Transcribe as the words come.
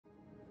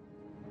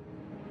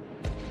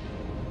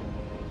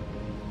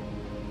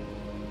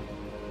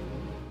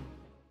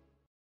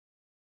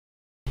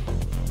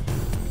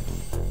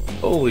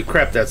Holy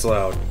crap, that's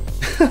loud.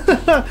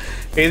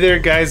 Hey there,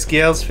 guys,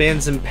 gals,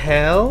 fans, and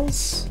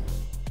pals.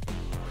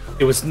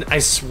 I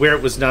swear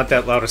it was not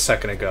that loud a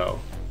second ago.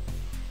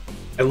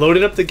 I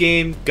loaded up the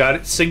game, got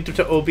it synced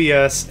to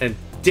OBS, and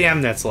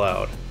damn, that's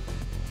loud.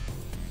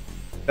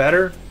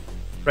 Better?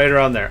 Right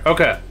around there.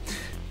 Okay.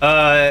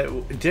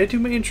 Did I do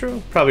my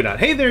intro? Probably not.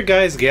 Hey there,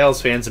 guys,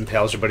 gals, fans, and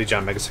pals. Your buddy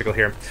JohnMegacycle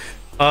here.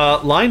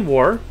 Line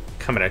War,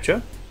 coming at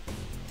you.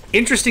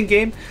 Interesting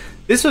game.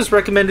 This was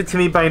recommended to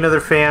me by another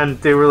fan.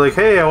 They were like,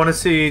 hey, I want to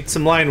see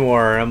some Line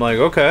War. I'm like,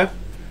 okay.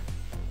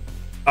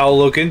 I'll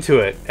look into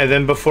it. And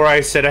then before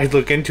I said I'd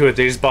look into it,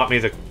 they just bought me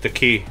the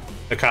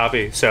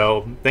copy.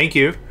 So, thank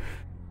you.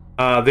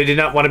 They did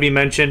not want to be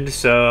mentioned,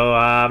 so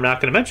I'm not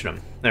going to mention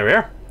them. There we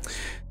are.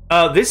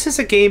 This is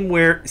a game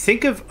where,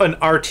 think of an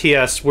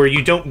RTS where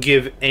you don't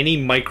give any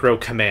micro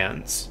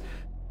commands.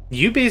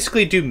 You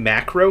basically do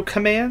macro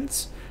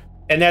commands,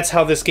 and that's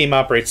how this game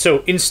operates.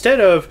 So instead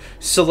of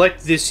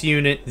select this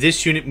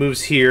unit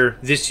moves here,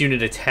 this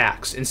unit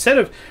attacks. Instead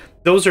of,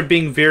 those are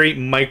being very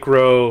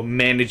micro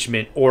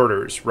management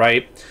orders,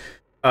 right?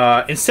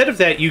 Instead of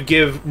that, you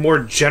give more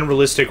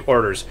generalistic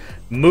orders.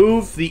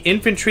 Move the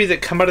infantry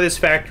that come out of this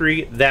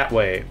factory that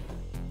way.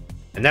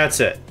 And that's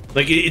it.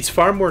 Like, it's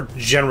far more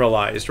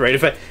generalized, right?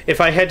 If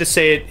I had to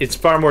say it, it's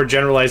far more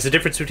generalized. The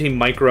difference between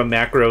micro and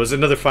macro is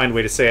another fine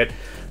way to say it.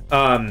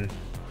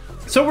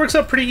 So it works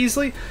out pretty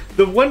easily.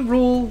 The one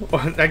rule,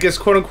 I guess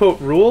quote-unquote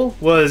rule,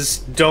 was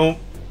don't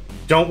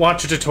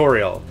watch a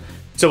tutorial.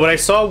 So what I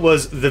saw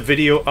was the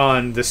video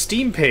on the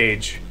Steam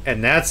page,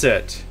 and that's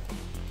it.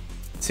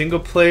 Single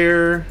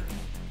player,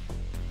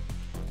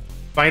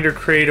 find or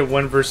create a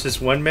 1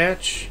 versus 1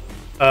 match.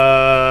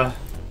 How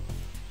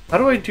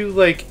do I do,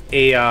 like,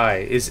 AI?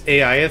 Is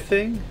AI a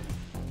thing?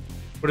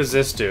 What does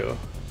this do?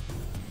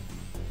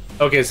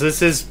 Okay, so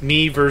this is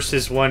me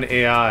versus one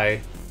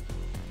AI.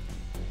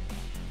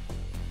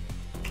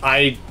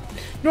 I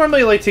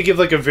normally like to give,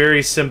 like, a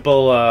very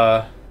simple,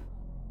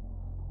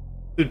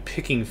 food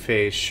picking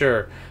phase,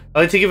 sure. I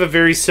like to give a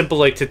very simple,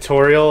 like,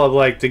 tutorial of,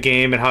 like, the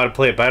game and how to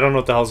play it, but I don't know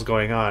what the hell's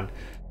going on.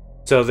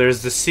 So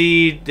there's the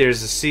seed,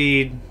 there's the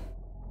seed.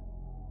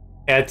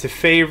 Add to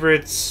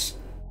favorites.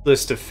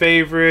 List of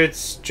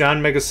favorites.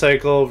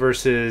 JohnMegacycle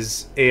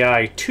versus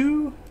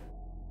AI2.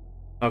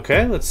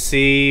 Okay, let's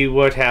see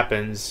what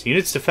happens.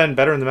 Units defend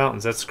better in the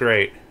mountains. That's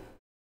great.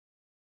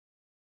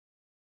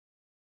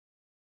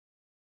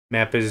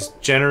 Map is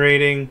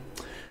generating.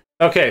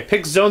 Okay,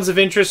 pick zones of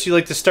interest you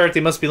like to start. They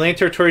must be land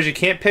territories. You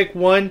can't pick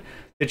one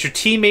that your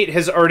teammate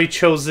has already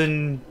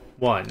chosen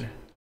one.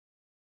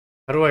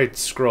 How do I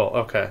scroll?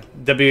 Okay.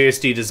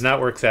 WASD does not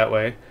work that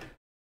way.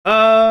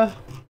 Oh,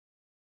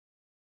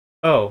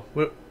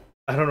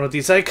 I don't know what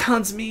these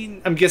icons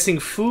mean. I'm guessing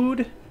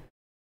food?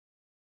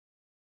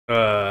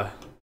 This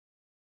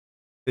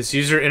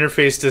user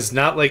interface does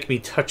not like me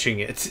touching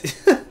it.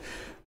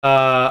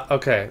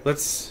 Okay,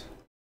 let's...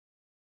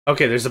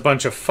 Okay, there's a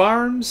bunch of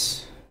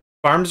farms.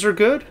 Farms are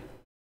good?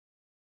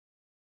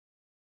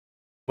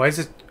 Why is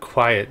it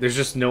quiet? There's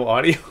just no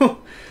audio?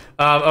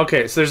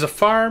 Okay, so there's a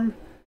farm.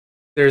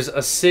 There's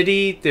a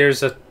city.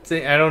 There's a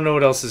thing. I don't know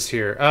what else is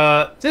here.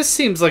 This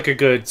seems like a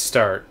good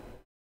start.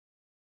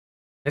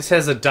 This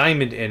has a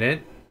diamond in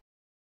it.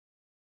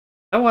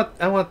 I want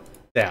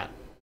that.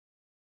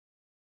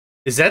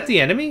 Is that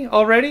the enemy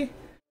already?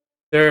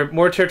 There are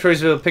more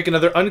territories available. Pick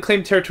another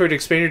unclaimed territory to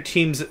expand your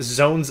team's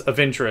zones of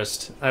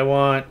interest. I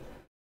want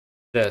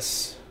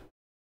this.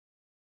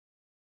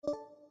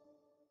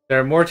 There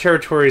are more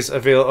territories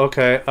available.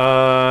 Okay,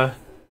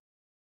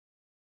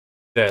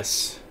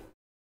 this.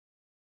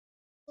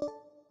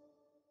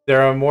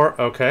 There are more.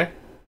 Okay.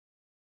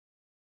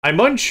 I'm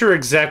unsure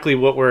exactly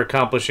what we're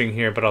accomplishing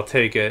here, but I'll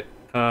take it.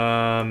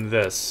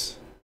 This.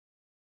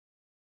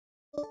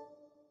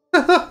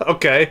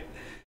 Okay.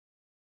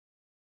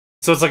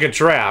 So it's like a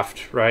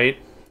draft, right?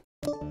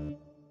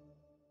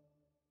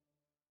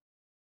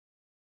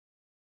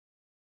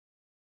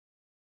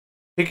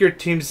 Pick your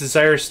team's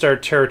desired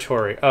start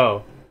territory.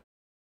 Oh.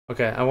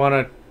 Okay, I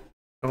wanna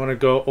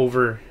go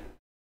over.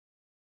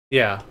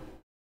 Yeah.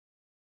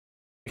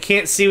 I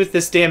can't see with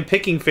this damn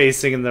picking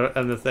facing in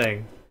the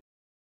thing.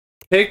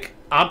 Pick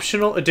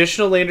optional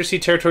additional land or sea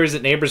territories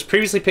that neighbors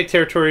previously picked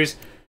territories.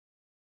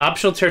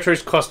 Optional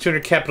territories cost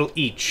 200 capital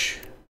each.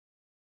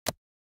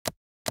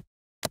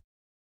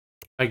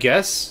 I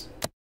guess?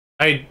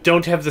 I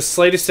don't have the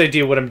slightest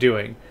idea what I'm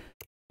doing.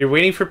 You're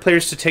waiting for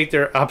players to take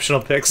their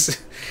optional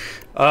picks.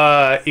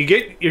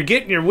 You're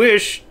getting your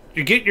wish.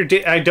 You're getting your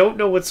I don't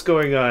know what's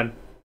going on.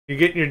 You're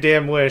getting your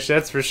damn wish,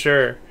 that's for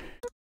sure.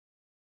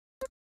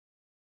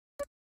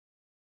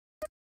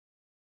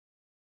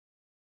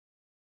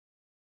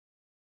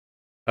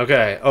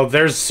 Okay. Oh,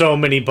 there's so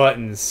many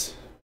buttons.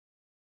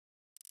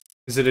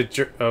 Is it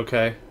a...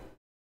 Okay.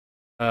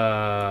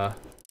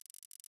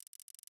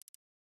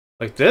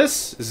 Like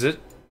this? Is it?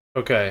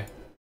 Okay.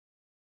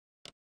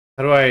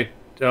 How do I...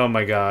 Oh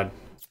my god.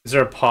 Is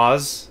there a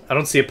pause? I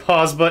don't see a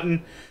pause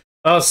button.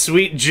 Oh,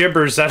 sweet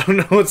gibbers. I don't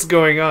know what's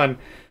going on.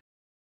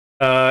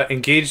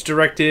 Engage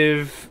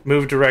directive.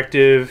 Move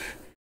directive.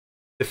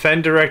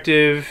 Defend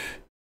directive.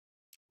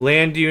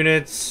 Land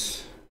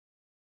units.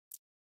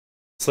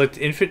 Select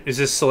infant. Is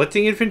this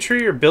selecting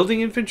infantry or building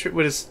infantry?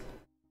 What is?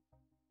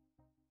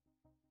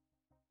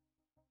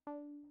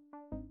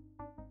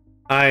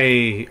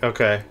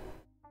 Okay.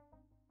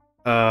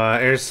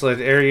 Air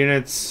select air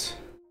units.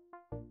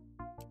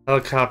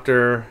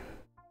 Helicopter.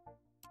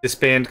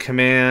 Disband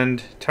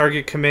command.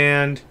 Target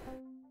command.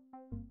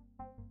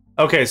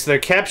 Okay, so they're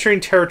capturing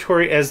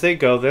territory as they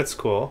go. That's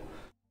cool.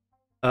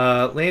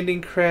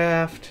 Landing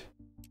craft.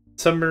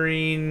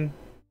 Submarine.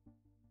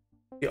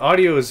 The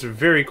audio is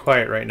very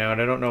quiet right now,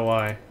 and I don't know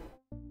why.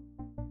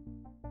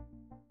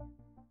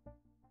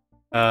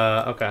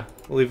 Okay.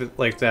 We'll leave it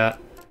like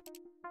that.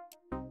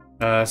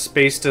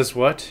 Space does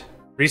what?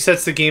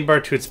 Resets the game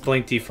bar to its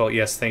blank default.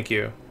 Yes, thank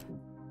you.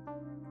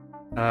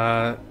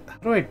 How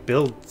do I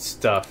build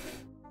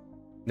stuff?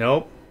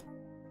 Nope.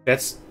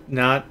 That's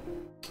not...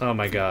 Oh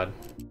my god.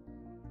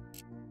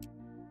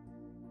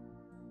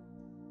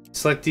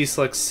 Select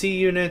deselect C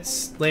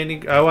units.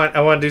 Landing... I want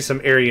to do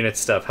some air unit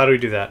stuff. How do we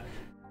do that?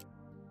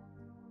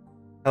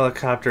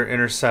 Helicopter,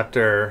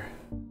 interceptor,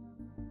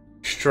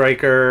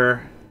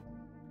 striker,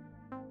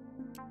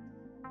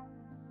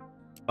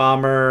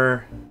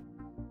 bomber,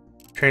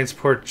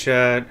 transport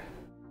jet.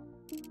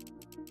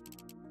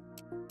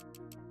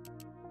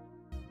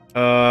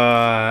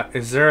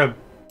 Is there a...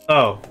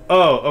 Oh,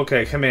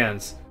 okay,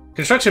 commands.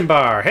 Construction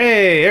bar.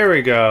 Hey, there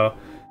we go.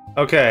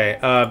 Okay,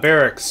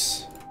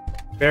 barracks.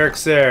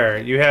 Barracks there.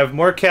 You have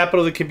more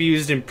capital that can be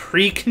used in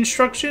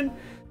pre-construction?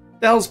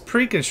 The hell's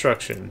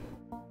pre-construction?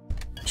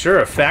 Sure,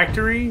 a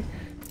factory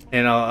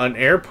and an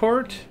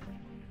airport.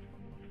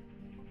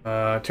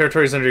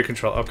 Territory's under your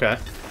control. Okay.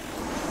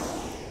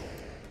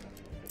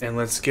 And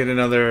let's get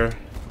another...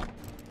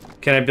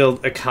 Can I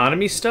build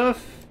economy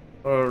stuff?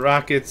 Or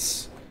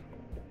rockets?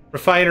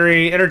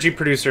 Refinery, energy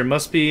producer.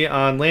 Must be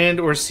on land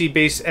or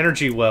sea-based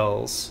energy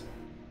wells.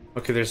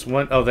 Okay, there's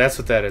one... Oh, that's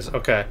what that is.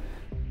 Okay.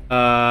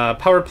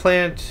 Power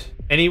plant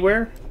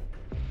anywhere?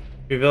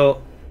 We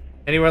built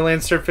anywhere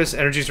land surface.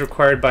 Energy is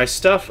required by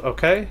stuff.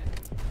 Okay.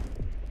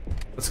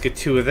 Let's get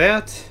 2 of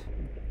that.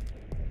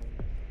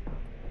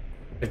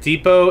 A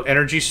depot,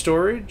 energy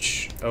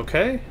storage.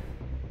 Okay.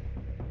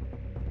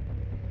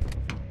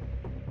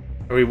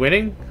 Are we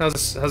winning?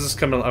 How's this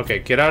coming? Okay,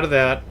 get out of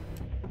that.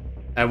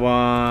 I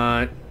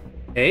want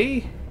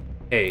A.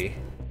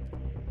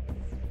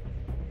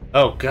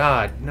 Oh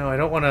God, no! I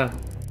don't want to.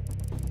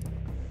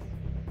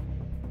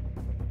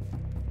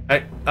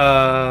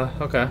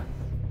 Okay.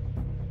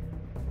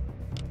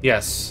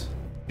 Yes,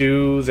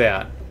 do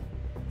that.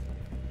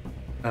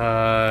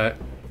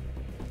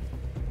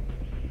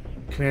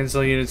 Commands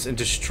all units and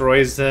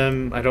destroys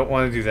them. I don't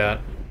want to do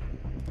that.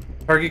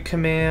 Target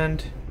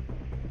command.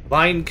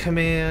 Line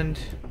command.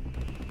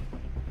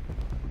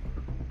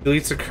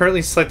 Deletes the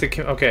currently selected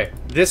okay,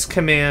 this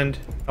command,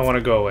 I want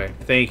to go away.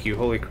 Thank you,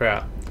 holy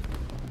crap.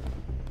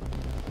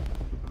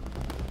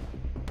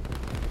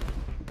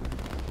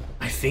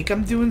 I think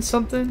I'm doing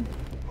something?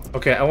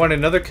 Okay, I want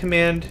another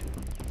command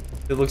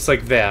that looks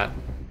like that.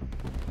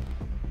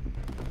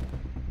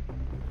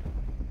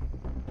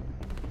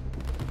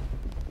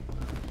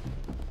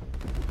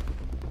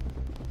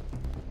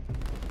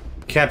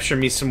 Capture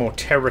me some more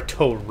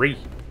territory.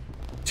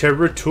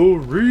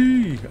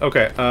 Territory!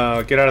 Okay,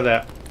 get out of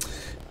that.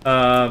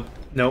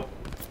 Nope.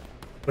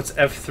 What's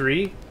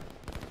F3?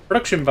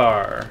 Production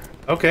bar.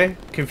 Okay,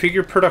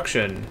 configure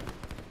production.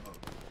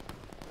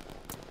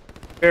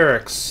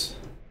 Barracks.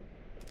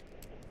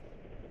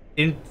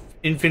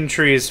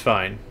 Infantry is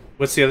fine.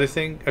 What's the other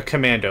thing? A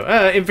commando.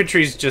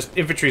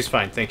 Infantry's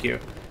fine, thank you.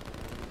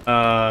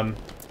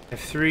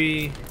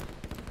 F3.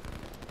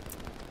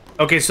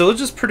 Okay, so let's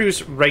just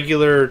produce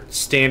regular,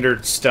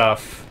 standard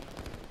stuff.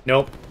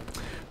 Nope.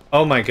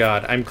 Oh my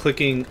god, I'm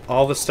clicking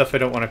all the stuff I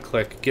don't want to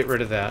click. Get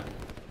rid of that.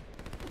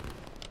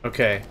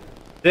 Okay.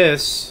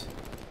 This.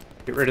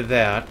 Get rid of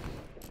that.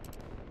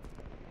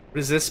 What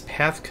is this?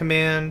 Path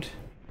command?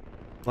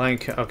 Line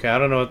okay, I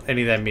don't know what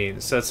any of that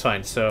means. So that's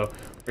fine. So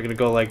we're gonna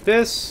go like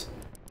this.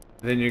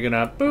 Then you're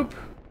gonna boop.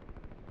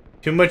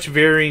 Too much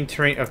varying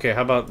terrain. Okay,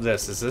 how about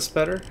this? Is this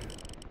better?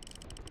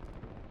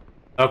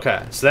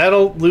 Okay, so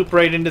that'll loop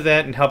right into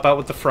that and help out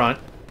with the front.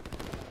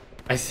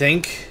 I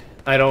think.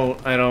 I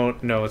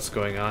don't know what's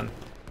going on.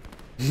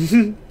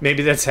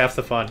 Maybe that's half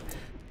the fun.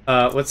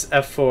 What's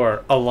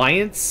F4?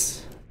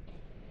 Alliance?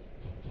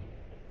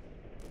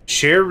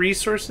 Share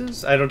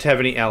resources? I don't have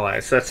any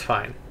allies, so that's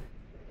fine.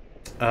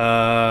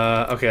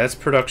 Okay, that's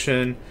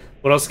production.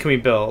 What else can we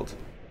build?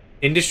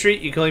 Industry?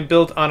 You can only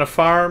build on a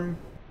farm.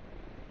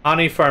 On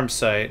a farm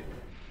site.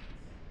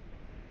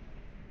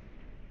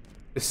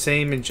 The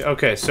same in...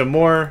 Okay, so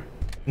more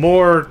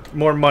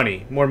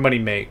money. More money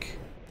make.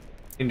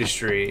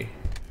 Industry.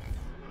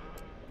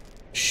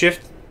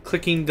 Shift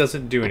clicking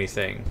doesn't do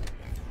anything.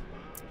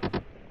 You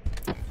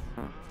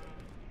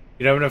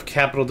don't have enough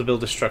capital to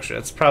build a structure.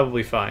 That's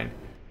probably fine.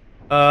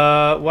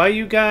 Why are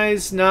you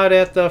guys not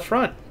at the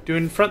front?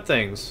 Doing front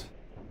things?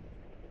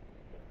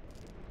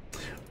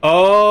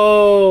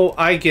 Oh,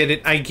 I get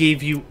it. I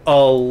gave you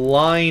a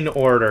line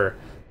order.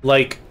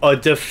 Like, a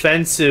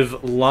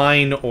defensive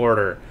line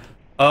order.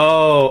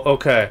 Oh,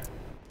 okay.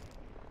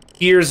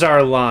 Here's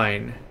our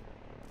line.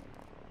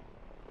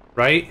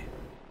 Right?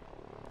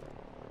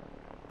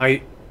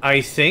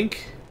 I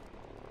think?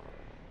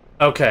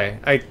 Okay.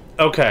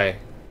 Okay.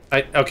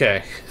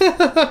 Okay.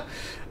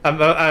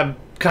 I'm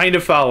kind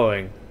of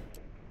following.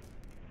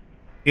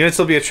 Units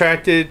will be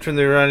attracted from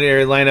the around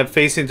area lineup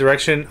facing the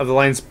direction of the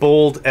line's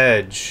bold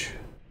edge.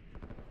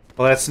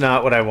 Well, that's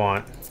not what I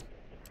want.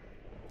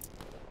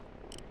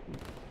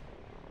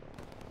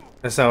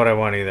 That's not what I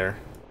want either.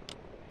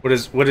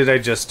 What did I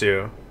just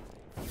do?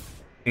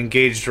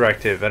 Engage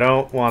directive. I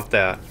don't want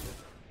that.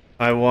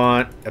 I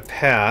want a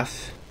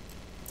path.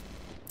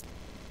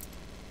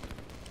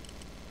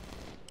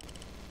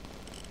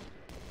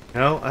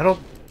 No, I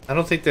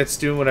don't think that's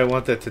doing what I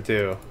want that to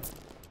do.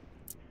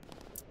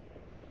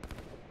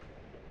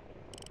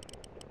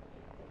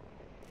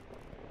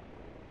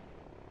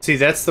 See,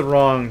 that's the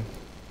wrong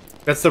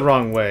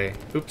way.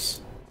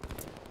 Oops.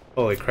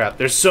 Holy crap,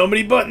 there's so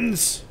many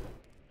buttons!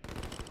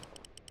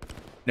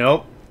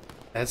 Nope.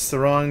 That's the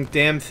wrong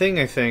damn thing,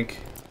 I think.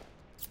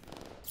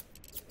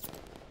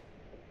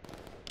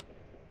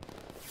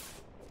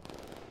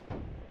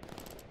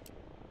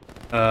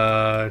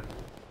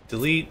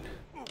 Delete.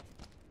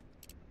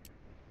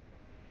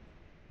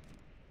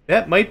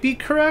 That might be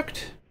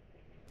correct.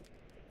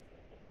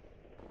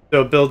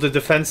 So build a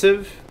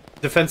defensive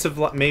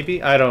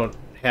maybe? I don't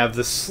have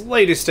the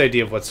slightest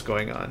idea of what's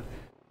going on.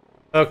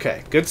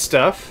 Okay, good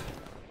stuff.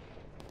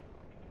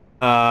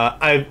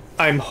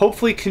 I'm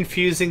hopefully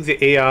confusing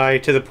the AI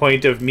to the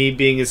point of me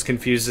being as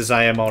confused as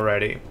I am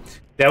already.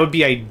 That would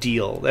be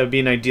ideal. That would be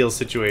an ideal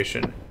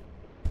situation.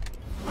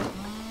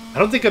 I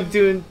don't think I'm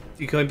doing...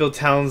 You can only build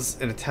towns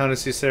in a town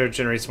as you said,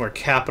 generates more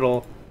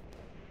capital.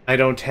 I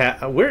don't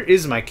have... Where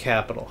is my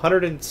capital?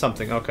 100 and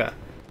something. Okay.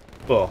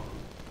 Cool.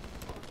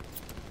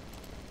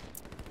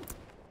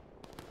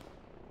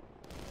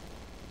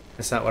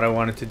 That's not what I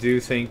wanted to do,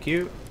 thank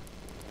you.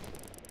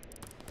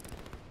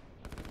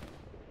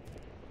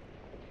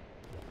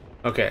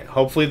 Okay,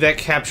 hopefully that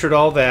captured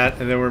all that,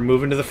 and then we're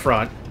moving to the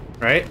front,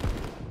 right?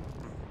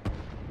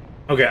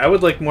 Okay, I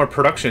would like more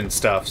production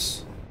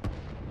stuffs.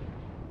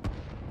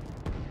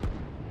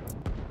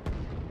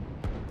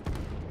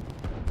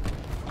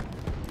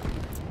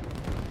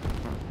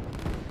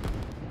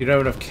 You don't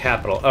have enough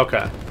capital.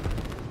 Okay.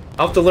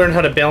 I'll have to learn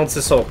how to balance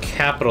this whole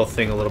capital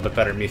thing a little bit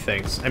better,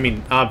 methinks. I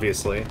mean,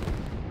 obviously.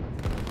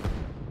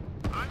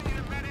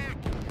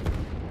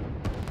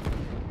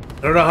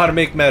 I don't know how to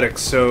make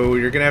medics, so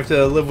you're gonna have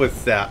to live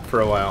with that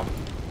for a while.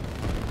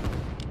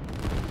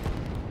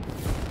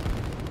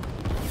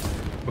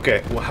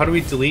 Okay, well, how do we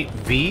delete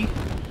V?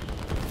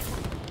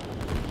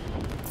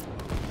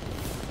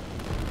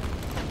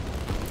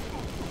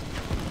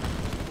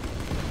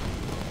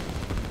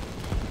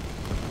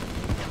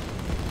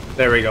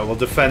 There we go. We'll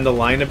defend the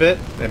line a bit.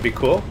 That'd be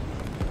cool.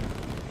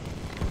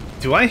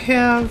 Do I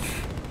have...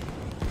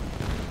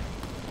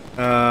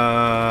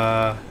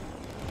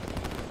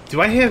 Do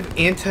I have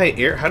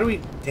anti-air? How do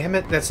we... Damn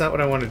it, that's not what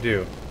I want to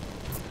do.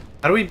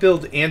 How do we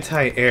build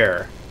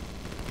anti-air?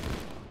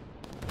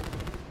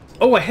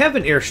 Oh, I have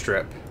an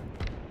airstrip.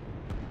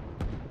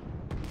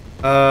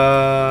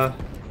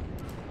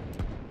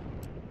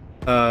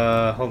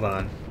 Hold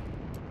on.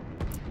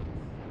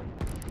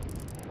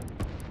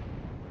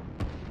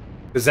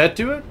 Does that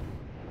do it?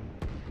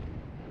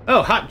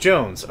 Oh, Hot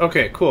Jones.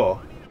 Okay,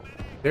 cool.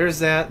 There's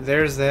that,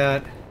 there's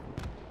that.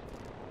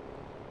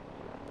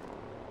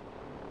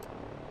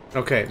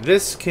 Okay,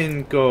 this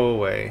can go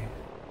away.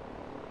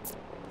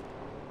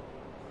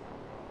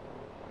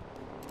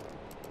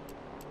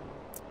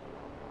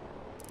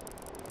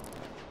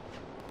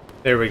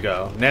 There we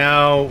go.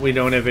 Now we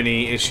don't have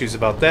any issues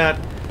about that.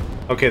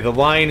 Okay, the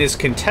line is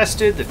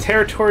contested. The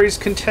territory is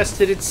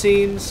contested, it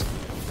seems.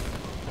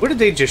 What did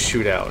they just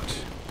shoot out?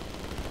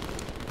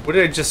 What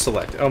did I just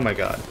select? Oh my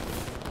god.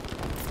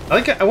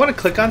 I want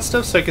to click on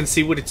stuff so I can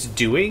see what it's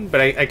doing, but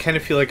I kind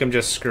of feel like I'm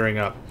just screwing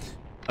up.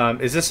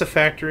 Is this a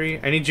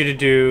factory? I need you to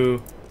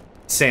do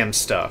Sam's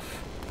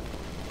stuff.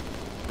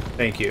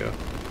 Thank you.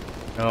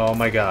 Oh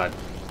my god.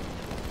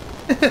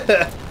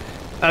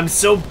 I'm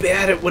so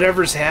bad at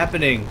whatever's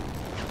happening.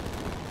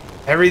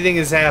 Everything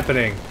is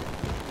happening.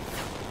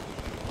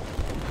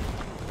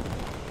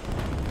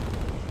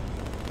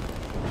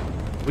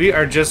 We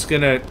are just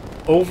gonna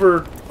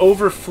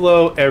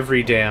overflow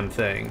every damn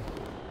thing.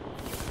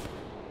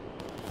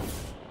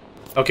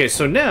 Okay,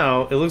 so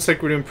now it looks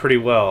like we're doing pretty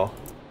well.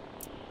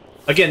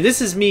 Again,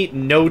 this is me,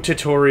 no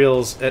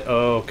tutorials at...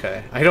 Oh,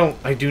 okay.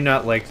 I do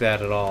not like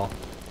that at all.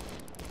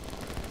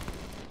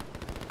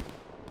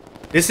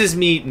 This is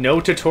me, no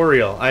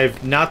tutorial. I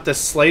have not the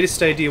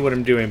slightest idea what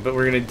I'm doing, but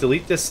we're gonna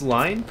delete this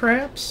line,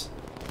 perhaps?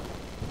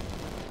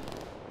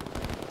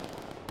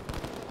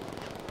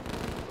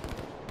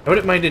 I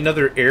wouldn't mind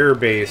another air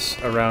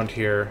base around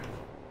here.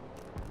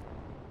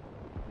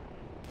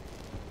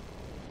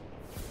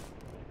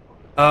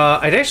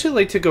 I'd actually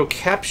like to go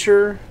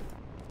capture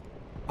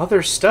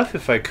other stuff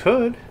if I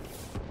could.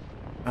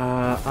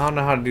 I don't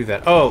know how to do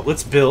that. Oh,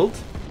 let's build.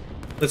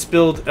 Let's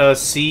build a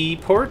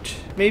seaport,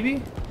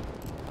 maybe?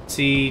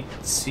 Sea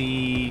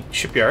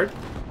shipyard.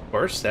 Of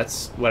course,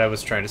 that's what I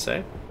was trying to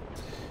say.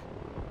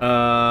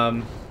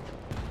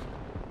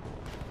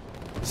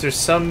 Is there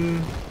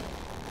some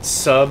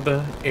sub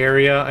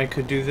area I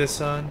could do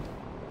this on?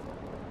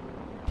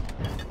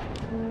 I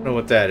don't know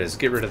what that is.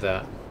 Get rid of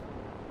that.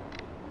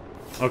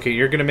 Okay,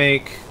 you're gonna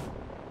make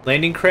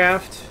landing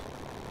craft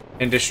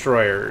and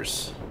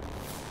destroyers.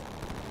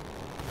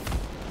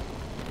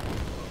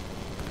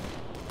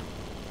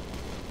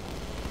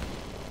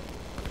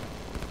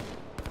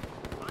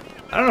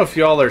 I don't know if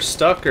y'all are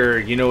stuck or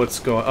you know what's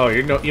going. Oh,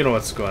 you know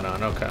what's going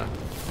on. Okay.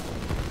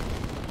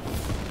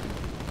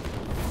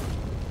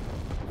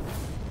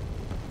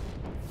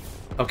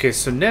 Okay,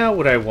 so now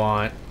what I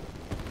want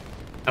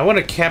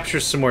to capture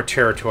some more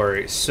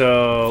territory.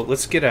 So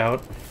let's get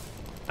out.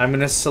 I'm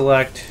gonna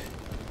select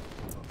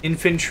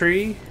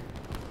infantry.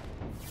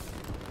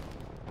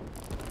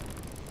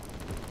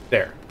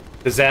 There.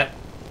 Does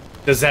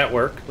that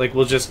work? Like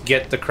we'll just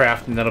get the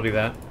craft and that'll be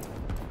that.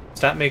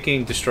 Stop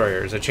making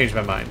destroyers. I changed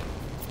my mind.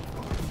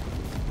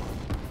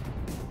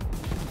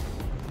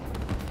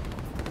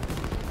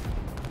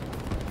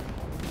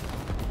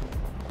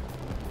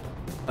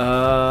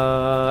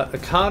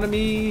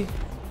 Economy,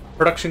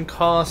 production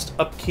cost,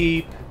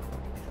 upkeep,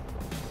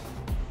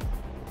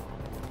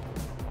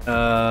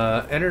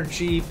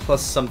 energy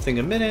plus something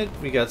a minute.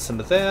 We got some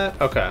of that.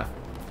 Okay.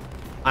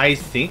 I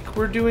think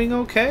we're doing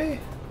okay.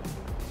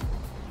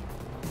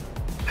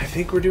 I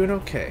think we're doing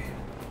okay.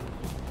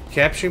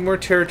 Capturing more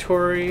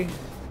territory.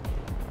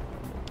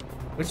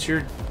 What's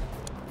your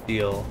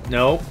deal?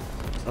 No.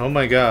 Oh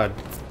my god.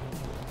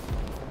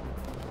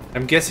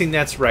 I'm guessing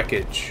that's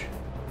wreckage.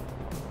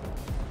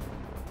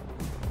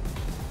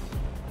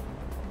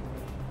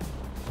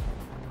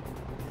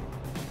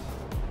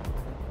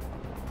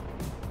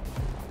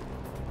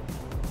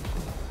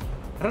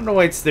 I don't know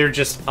why it's there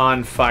just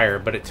on fire,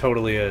 but it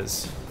totally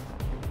is.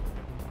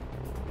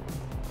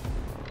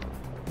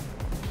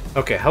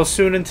 Okay, how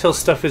soon until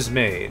stuff is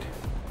made?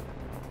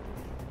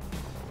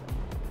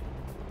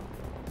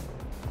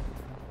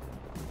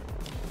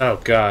 Oh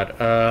god,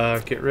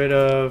 get rid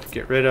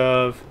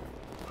of.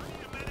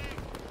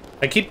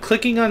 I keep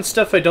clicking on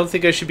stuff I don't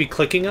think I should be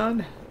clicking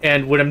on,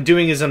 and what I'm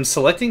doing is I'm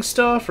selecting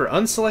stuff or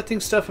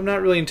unselecting stuff. I'm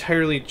not really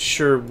entirely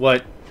sure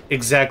what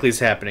exactly is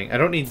happening. I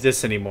don't need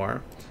this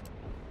anymore.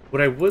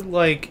 What I would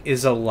like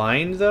is a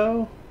line,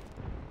 though,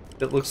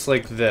 that looks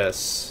like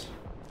this.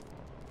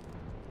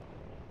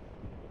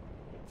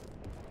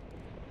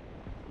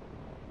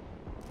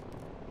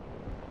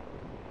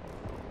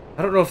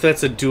 I don't know if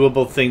that's a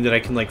doable thing that I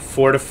can, like,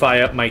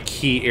 fortify up my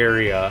key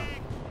area.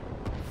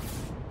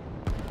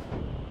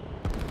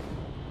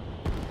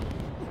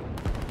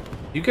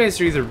 You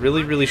guys are either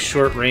really, really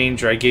short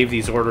range or I gave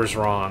these orders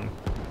wrong.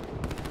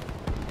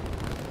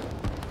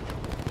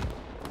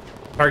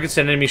 Targets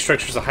and enemy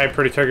structures a high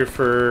priority target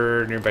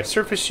for nearby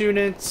surface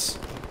units.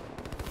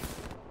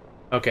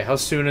 Okay, how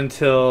soon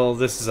until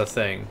this is a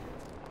thing?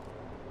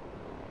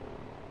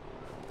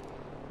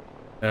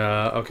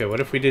 Okay, what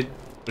if we did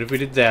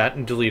that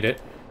and delete it?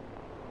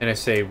 And I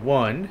say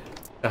 1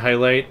 to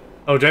highlight.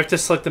 Oh, do I have to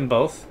select them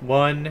both?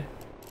 1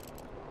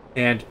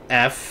 and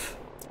F.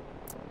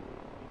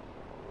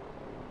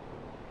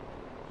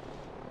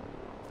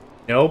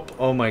 Nope.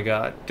 Oh my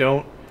god.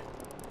 Don't.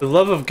 For the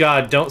love of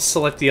God, don't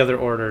select the other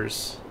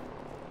orders.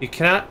 You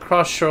cannot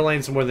cross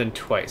shorelines more than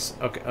twice.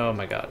 Okay, oh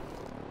my god.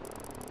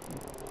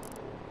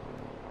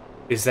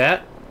 Is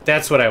that?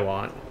 That's what I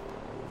want.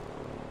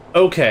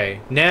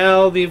 Okay,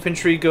 now the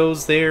infantry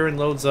goes there and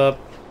loads up.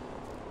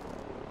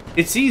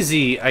 It's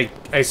easy, I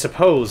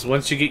suppose,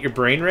 once you get your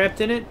brain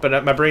wrapped in it,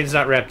 but my brain's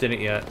not wrapped in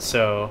it yet,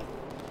 so...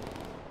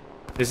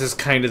 This is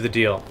kind of the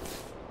deal.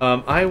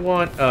 I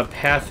want a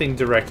pathing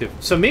directive.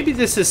 So maybe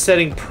this is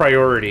setting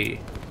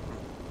priority.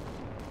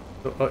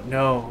 Oh,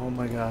 no, oh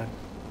my god.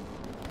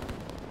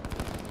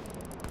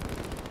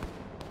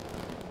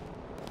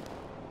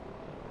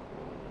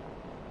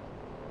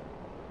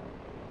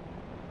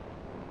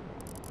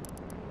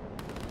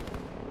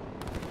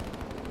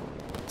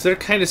 So they're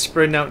kind of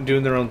spreading out and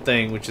doing their own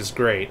thing, which is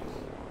great.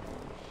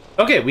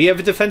 Okay, we have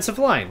a defensive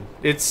line.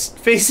 It's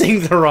facing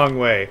the wrong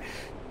way.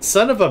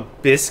 Son of a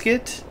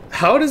biscuit?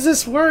 How does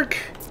this work?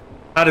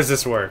 How does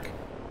this work?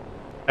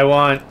 I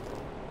want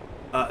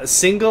a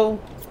single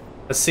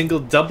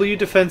W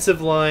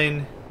defensive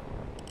line.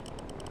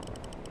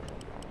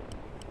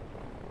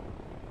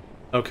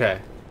 Okay.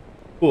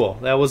 Cool.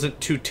 That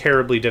wasn't too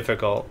terribly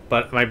difficult,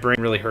 but my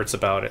brain really hurts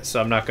about it, so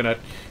I'm not gonna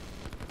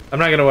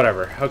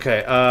whatever.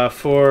 Okay,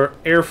 for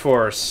Air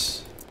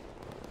Force.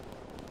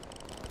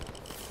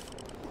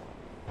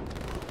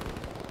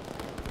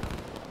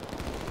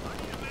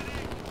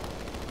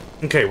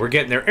 Okay, we're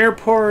getting their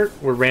airport,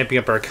 we're ramping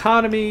up our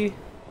economy,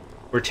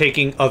 we're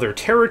taking other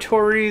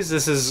territories.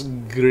 This is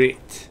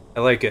great. I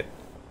like it.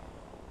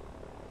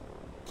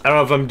 I don't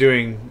know if I'm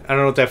doing... I don't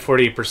know what that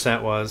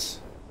 48% was.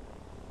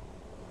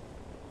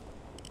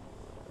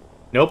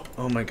 Nope.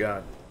 Oh my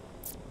god.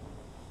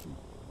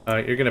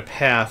 You're gonna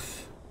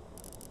path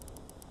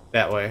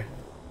that way.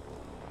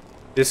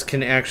 This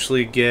can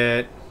actually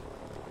get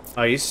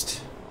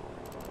iced.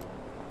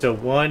 So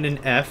 1 and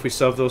F, we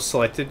still have those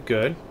selected.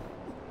 Good.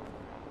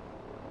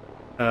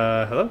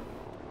 Hello?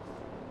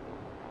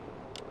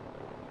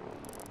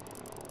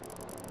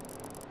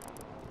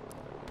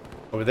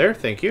 Over there,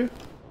 thank you.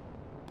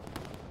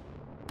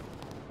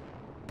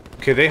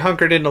 Okay, they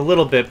hunkered in a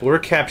little bit, but we're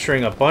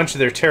capturing a bunch of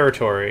their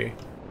territory.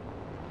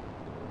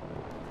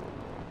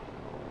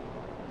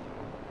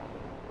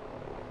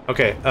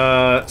 Okay,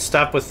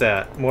 stop with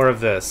that. More of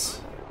this.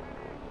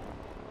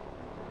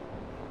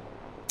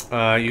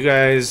 You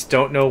guys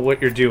don't know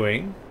what you're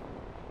doing.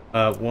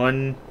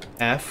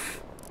 1F.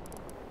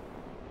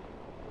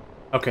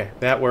 Okay,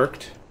 that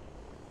worked.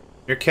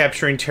 You're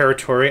capturing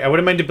territory. I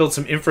wouldn't mind to build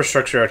some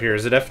infrastructure out here.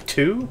 Is it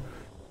F2?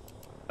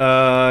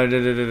 Can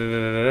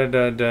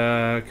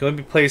only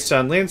be placed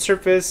on land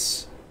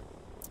surface.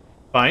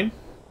 Fine.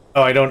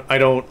 Oh, I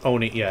don't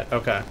own it yet.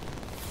 Okay.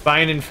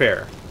 Fine and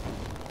fair.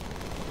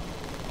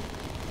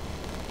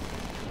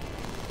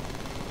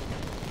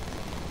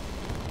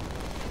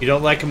 You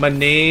don't like my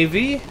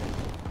navy? I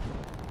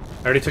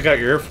already took out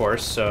your air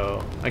force,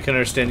 so I can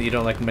understand that you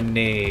don't like my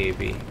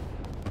navy.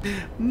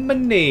 My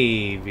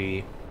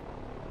navy.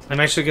 I'm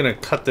actually gonna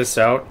cut this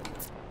out.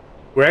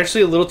 We're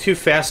actually a little too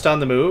fast on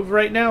the move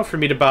right now for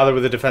me to bother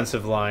with a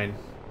defensive line.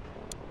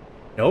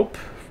 Nope.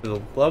 For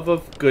the love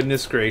of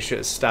goodness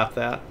gracious, stop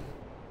that.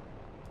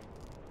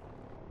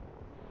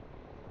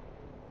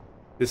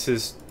 This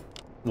is...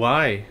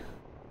 Why?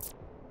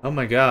 Oh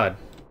my god.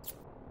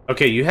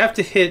 Okay, you have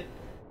to hit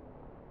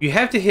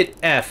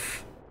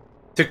F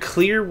to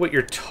clear what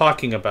you're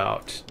talking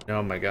about.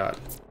 Oh my god.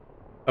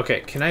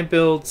 Okay, can I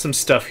build some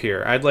stuff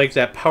here? I'd like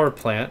that power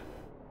plant.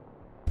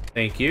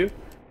 Thank you.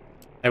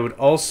 I would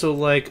also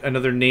like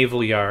another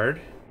naval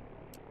yard.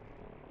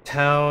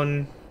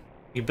 Town.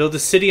 You build a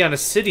city on a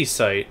city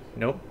site.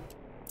 Nope.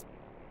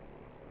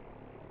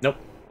 Nope.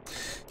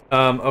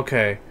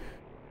 Okay.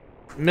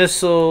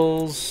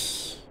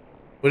 Missiles.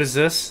 What is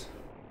this?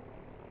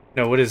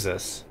 No, what is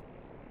this?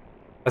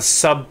 A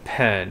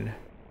sub-pen.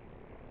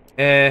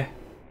 I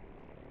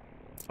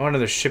want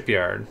another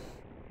shipyard.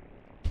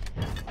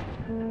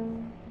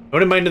 I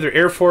wouldn't mind another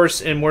air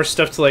force and more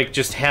stuff to, like,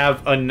 just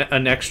have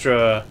an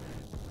extra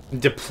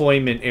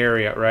deployment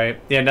area, right?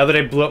 Yeah, now that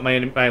I blew up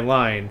my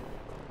line.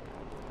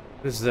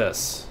 What is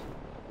this?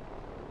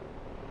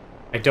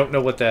 I don't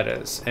know what that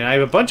is. And I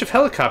have a bunch of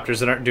helicopters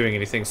that aren't doing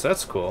anything, so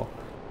that's cool.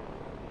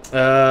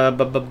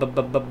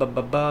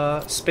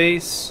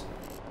 Space.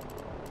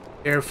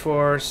 Air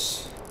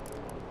Force.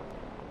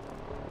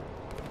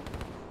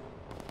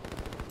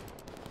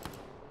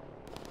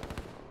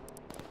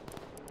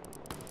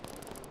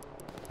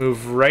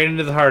 Move right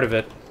into the heart of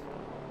it.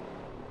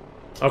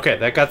 Okay,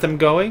 that got them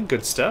going.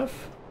 Good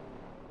stuff.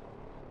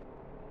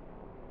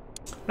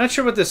 Not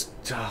sure what this...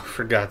 Oh,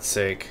 for God's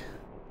sake.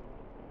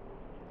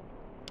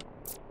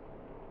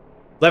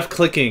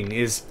 Left-clicking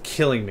is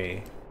killing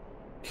me.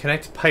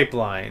 Connect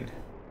pipeline.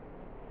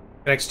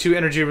 Connects 2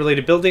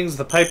 energy-related buildings.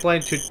 The pipeline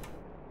to...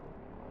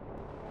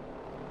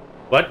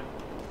 What?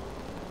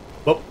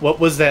 What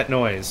was that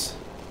noise?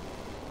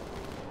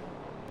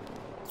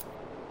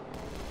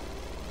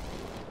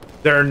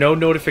 There are no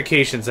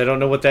notifications. I don't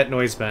know what that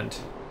noise meant.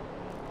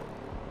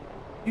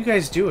 What are you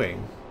guys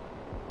doing?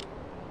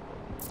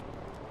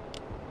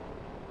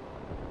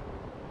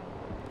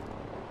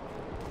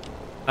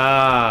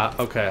 Ah,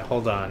 okay,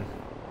 hold on.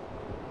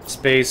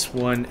 Space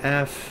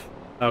 1F.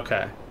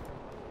 Okay.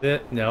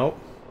 No.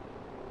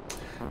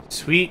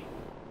 Sweet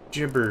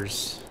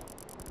gibbers.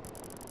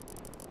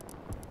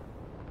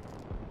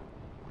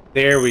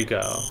 There we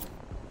go.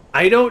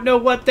 I don't know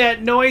what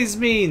that noise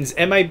means.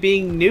 Am I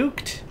being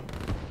nuked?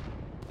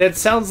 That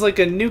sounds like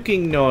a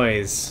nuking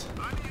noise.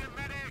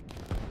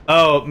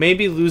 Oh,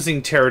 maybe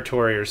losing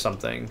territory or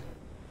something.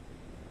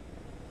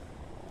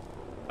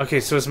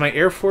 Okay, so is my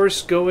Air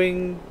Force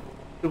going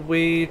the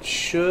way it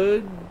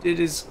should?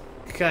 It is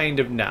kind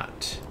of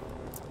not.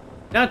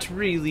 Not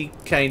really,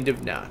 kind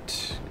of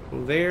not.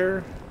 Go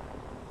there.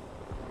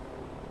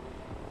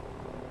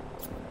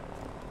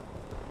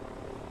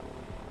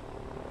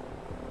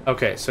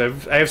 Okay, so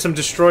I have some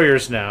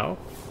destroyers now.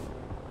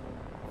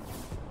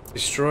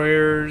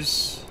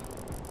 Destroyers.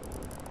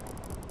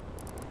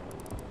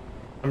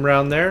 I'm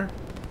around there.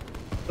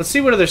 Let's see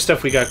what other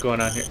stuff we got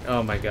going on here.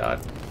 Oh my god.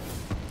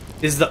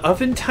 Is the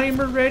oven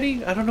timer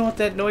ready? I don't know what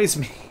that noise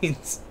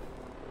means.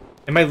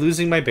 Am I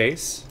losing my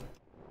base?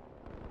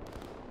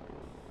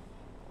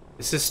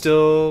 This is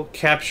still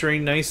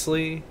capturing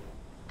nicely.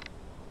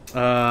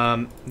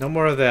 No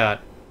more of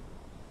that.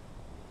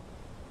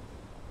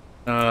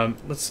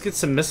 Let's get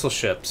some missile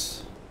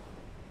ships.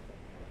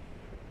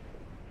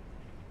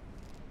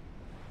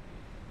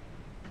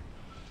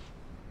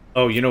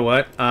 Oh, you know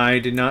what? I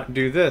did not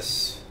do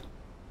this.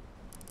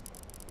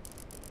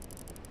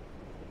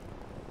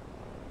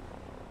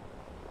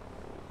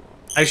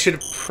 I should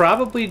have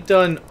probably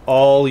done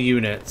all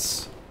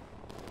units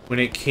when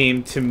it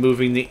came to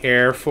moving the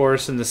Air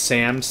Force and the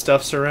SAM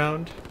stuffs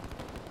around.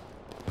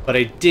 But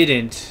I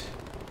didn't.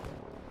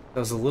 I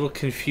was a little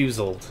confused.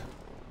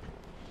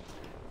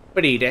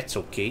 But hey, that's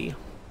okay.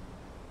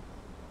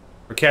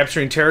 We're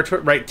capturing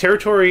territory. Right,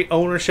 territory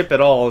ownership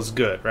at all is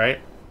good, right?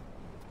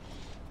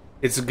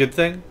 It's a good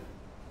thing?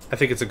 I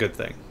think it's a good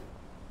thing.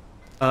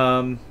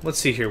 Let's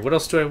see here. What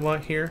else do I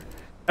want here?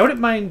 I wouldn't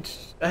mind...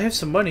 I have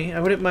some money.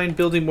 I wouldn't mind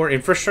building more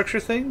infrastructure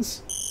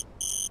things.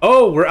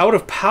 Oh, we're out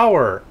of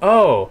power.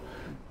 Oh.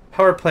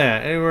 Power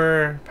plant.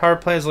 Anywhere... Power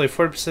plant is only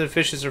 40%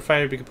 efficient or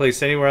refinery to be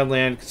placed anywhere on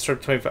land.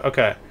 Construct 25...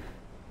 Okay.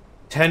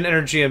 10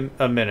 energy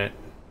a minute.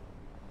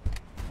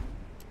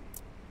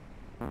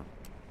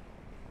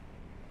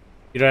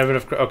 You don't have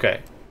enough... Okay.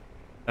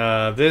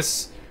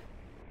 This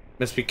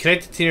must be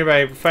connected to nearby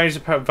refineries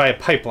via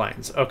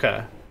pipelines.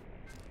 Okay.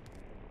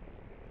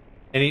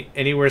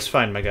 Anywhere's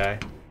fine, my guy.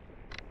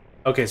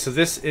 Okay, so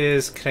this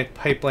is connect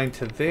pipeline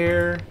to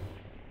there.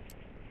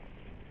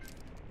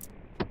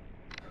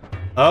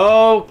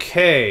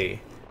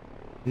 Okay.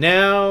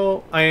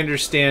 Now I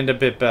understand a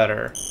bit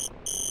better.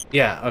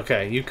 Yeah,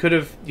 okay. You could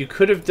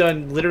have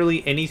done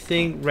literally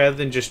anything rather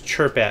than just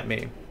chirp at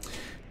me.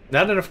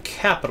 Not enough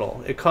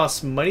capital. It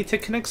costs money to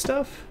connect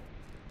stuff?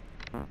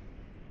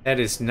 That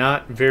is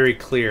not very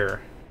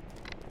clear.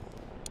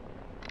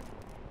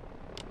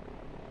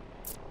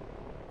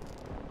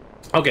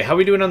 Okay, how are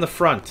we doing on the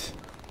front?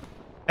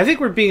 I think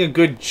we're being a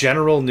good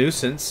general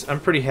nuisance. I'm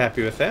pretty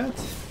happy with that.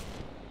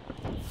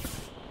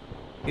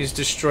 These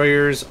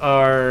destroyers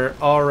are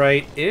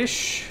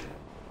alright-ish.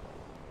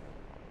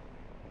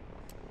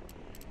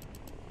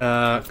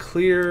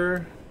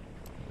 Clear...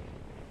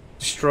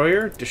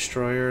 Destroyer.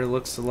 Destroyer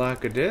looks a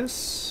lot like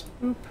this.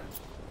 Boop.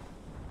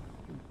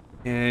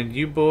 And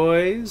you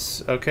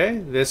boys... Okay,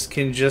 this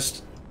can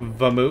just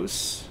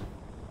vamoose.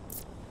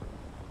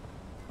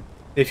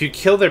 If you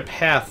kill their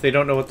path, they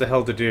don't know what the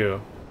hell to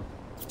do.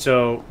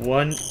 So,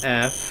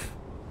 1F.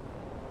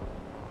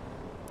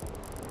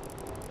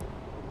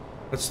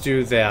 Let's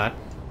do that.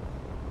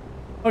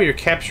 Oh, you're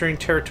capturing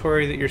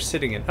territory that you're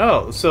sitting in.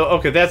 Oh, so,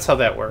 okay, that's how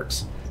that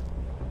works.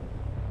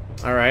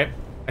 Alright,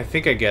 I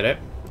think I get it.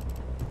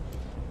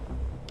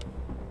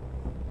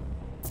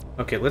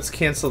 Okay, let's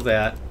cancel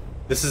that.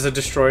 This is a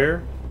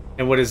destroyer.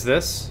 And what is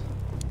this?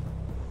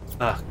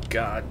 Oh,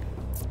 God.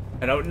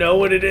 I don't know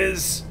what it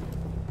is.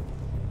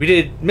 We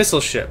did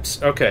missile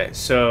ships. Okay,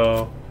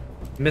 so...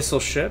 Missile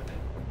ship.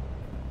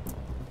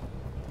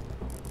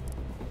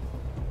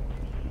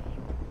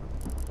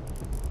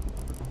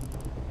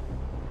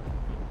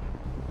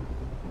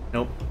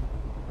 Nope.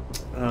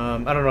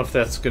 I don't know if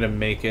that's gonna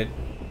make it.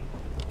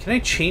 Can I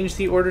change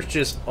the order to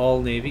just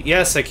all Navy?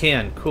 Yes, I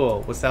can.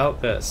 Cool.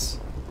 Without this.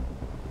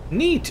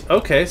 Neat.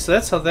 Okay, so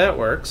that's how that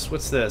works.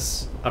 What's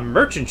this? A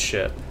merchant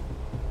ship.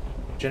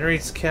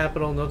 Generates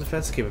capital, no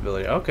defense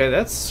capability. Okay,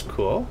 that's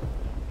cool.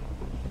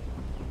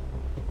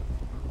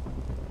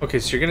 Okay,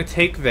 so you're gonna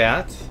take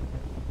that.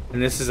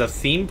 And this is a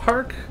theme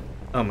park?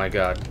 Oh my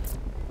god.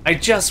 I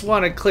just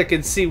want to click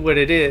and see what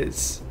it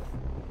is.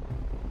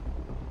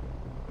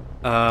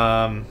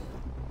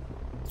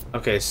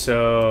 Okay,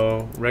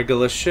 so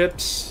regular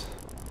ships.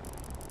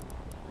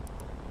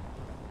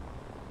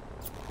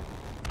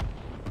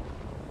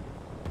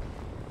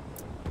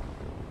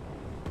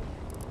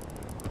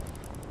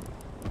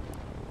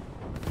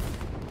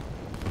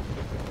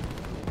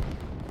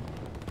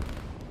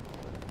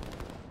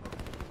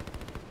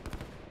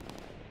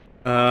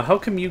 How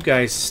come you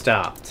guys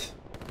stopped?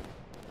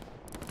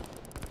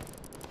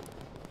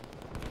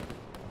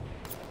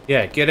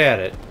 Yeah, get at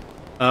it.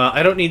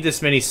 I don't need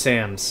this many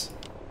SAMs.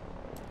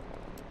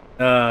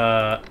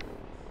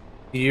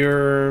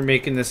 You're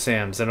making the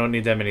SAMs. I don't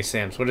need that many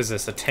SAMs. What is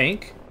this, a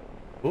tank?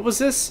 What was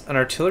this? An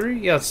artillery?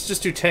 Yeah, let's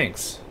just do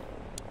tanks.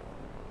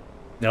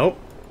 Nope.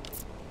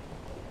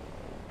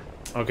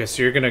 Okay,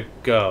 so you're gonna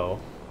go.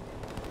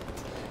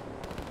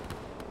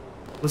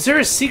 Was there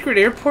a secret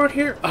airport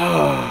here?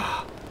 Ah.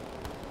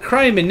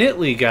 Crime in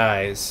Italy,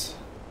 guys.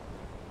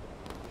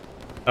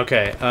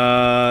 Okay,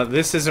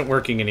 this isn't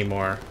working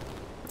anymore.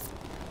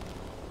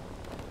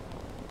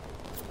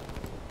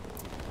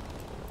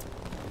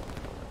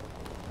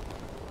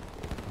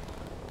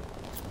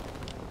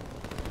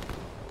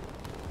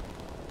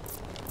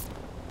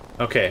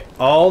 Okay,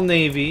 all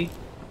Navy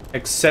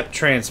except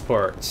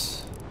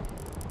transports.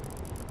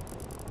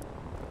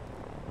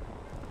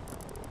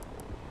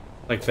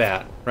 Like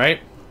that, right?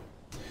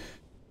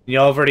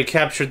 Y'all have already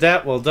captured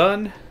that, well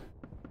done.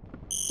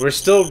 We're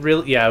still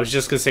really... Yeah, I was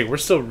just gonna say, we're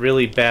still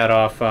really bad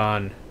off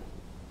on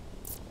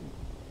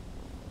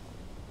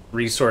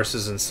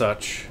resources and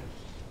such.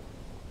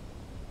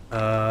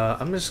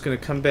 I'm just gonna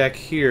come back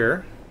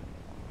here.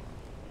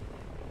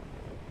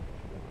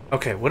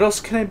 Okay, what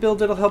else can I build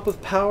that'll help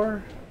with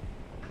power?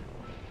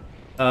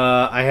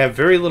 I have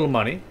very little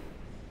money.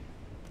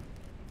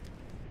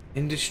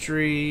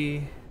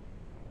 Industry...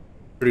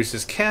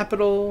 produces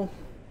capital...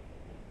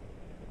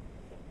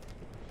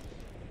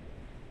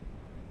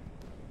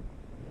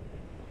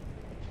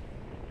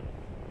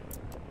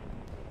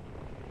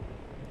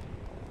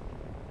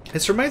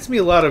 This reminds me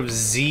a lot of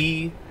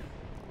Z2,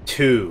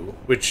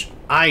 which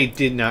I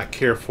did not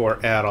care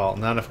for at all.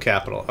 Not enough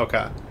capital.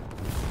 Okay.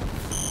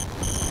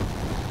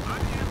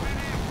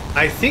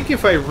 I think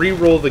if I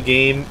re-roll the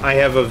game, I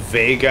have a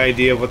vague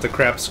idea of what the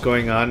crap's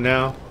going on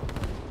now.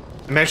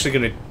 I'm actually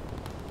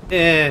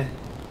gonna...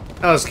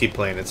 I'll just keep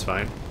playing, it's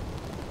fine.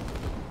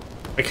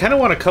 I kind of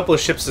want a couple of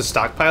ships to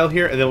stockpile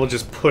here, and then we'll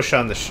just push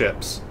on the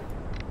ships.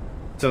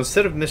 So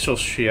instead of missile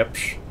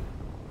ships...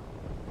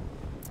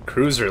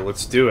 Cruiser,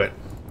 let's do it.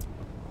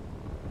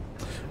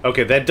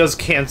 Okay, that does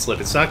cancel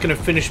it. It's not going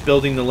to finish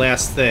building the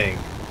last thing.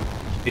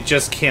 It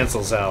just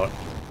cancels out.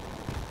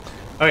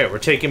 Okay, we're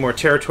taking more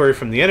territory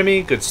from the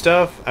enemy. Good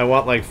stuff. I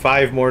want like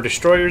 5 more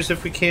destroyers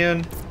if we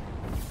can.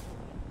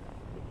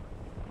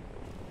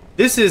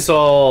 This is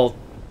all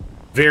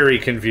very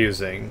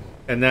confusing,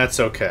 and that's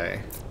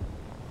okay.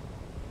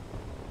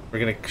 We're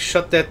going to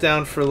shut that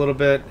down for a little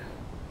bit.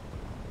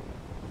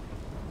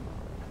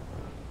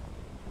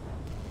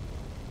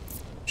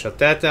 Shut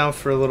that down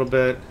for a little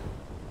bit.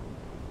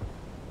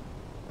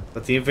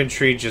 Let the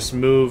infantry just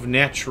move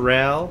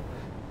natural.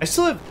 I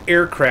still have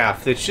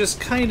aircraft that's just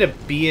kind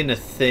of being a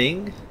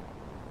thing.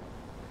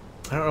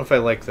 I don't know if I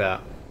like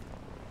that.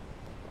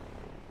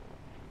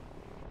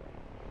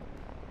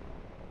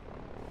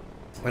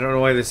 I don't know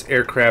why this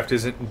aircraft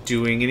isn't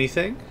doing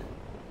anything.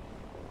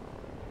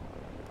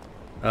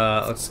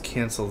 Let's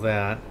cancel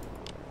that.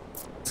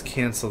 Let's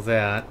cancel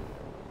that.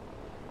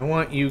 I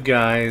want you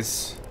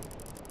guys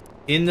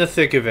in the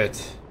thick of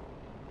it.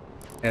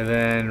 And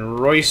then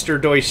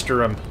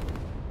roister-doister 'em.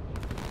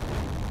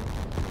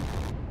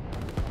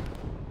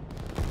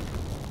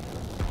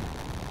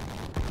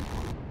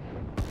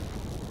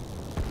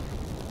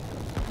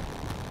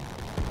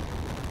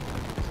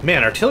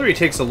 Man, artillery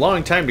takes a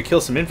long time to kill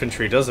some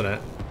infantry, doesn't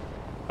it?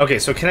 Okay,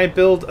 so can I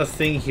build a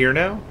thing here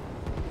now?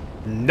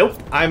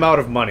 Nope, I'm out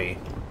of money.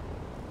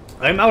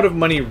 I'm out of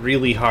money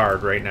really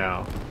hard right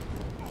now.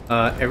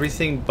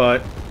 Everything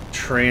but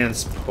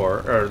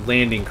transport, or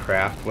landing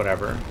craft,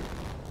 whatever.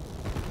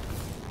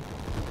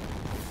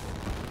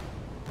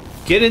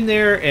 Get in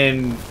there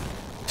and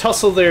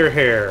tussle their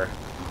hair.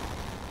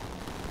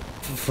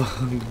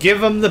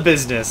 Give them the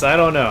business. I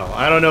don't know.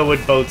 I don't know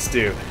what boats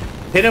do.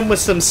 Hit them with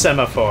some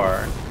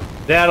semaphore.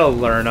 That'll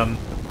learn them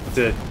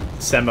to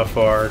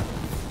semaphore.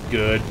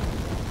 Good.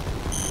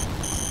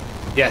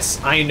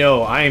 Yes, I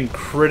know. I am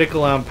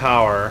critical on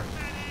power.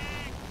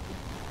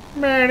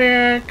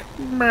 Medic.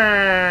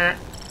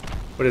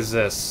 What is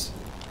this?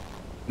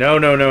 No,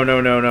 no, no,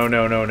 no, no, no,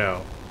 no, no,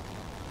 no.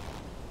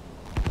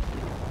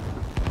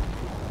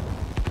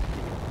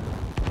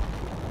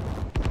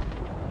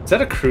 Is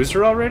that a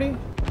cruiser already?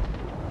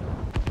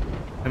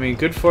 I mean,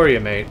 good for you,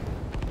 mate.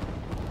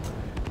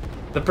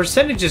 The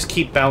percentages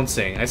keep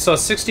bouncing. I saw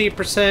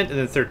 68% and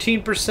then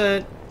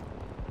 13%.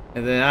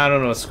 And then I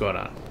don't know what's going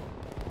on.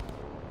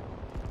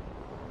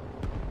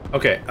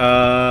 Okay,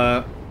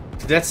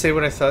 did that say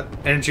what I thought?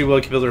 Energy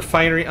will build a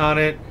refinery on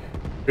it.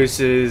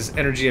 Produces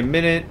energy a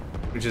minute,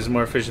 which is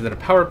more efficient than a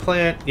power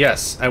plant.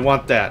 Yes, I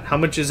want that. How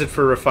much is it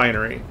for a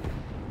refinery?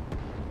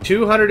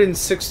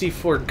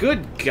 264.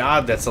 Good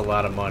God, that's a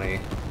lot of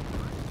money.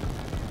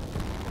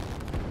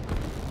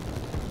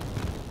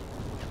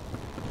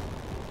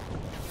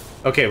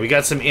 Okay, we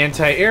got some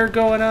anti-air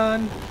going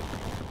on.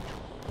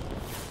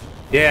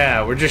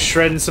 Yeah, we're just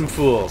shredding some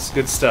fools.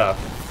 Good stuff.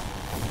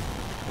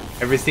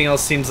 Everything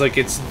else seems like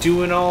it's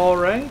doing all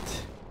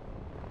right.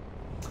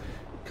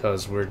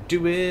 'Cause we're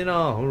doing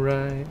all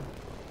right.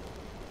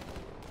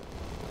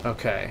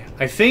 Okay,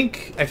 I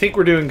think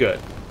we're doing good.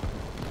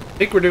 I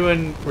think we're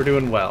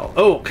doing well.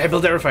 Oh, can I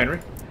build that refinery?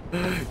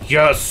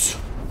 Yes,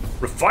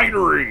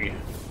 refinery.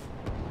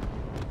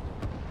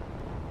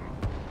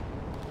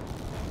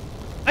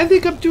 I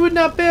think I'm doing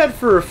not bad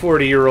for a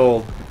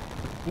 40-year-old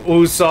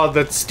who saw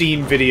that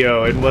Steam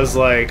video and was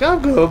like,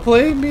 I'm gonna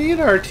play me in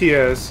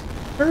RTS.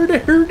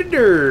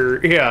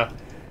 Yeah.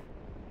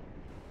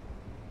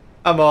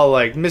 I'm all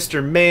like,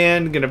 Mr.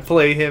 Man, gonna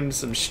play him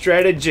some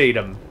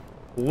Stratageddon.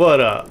 What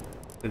up?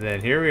 And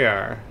then here we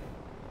are.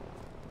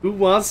 Who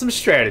wants some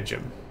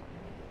stratagem?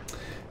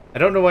 I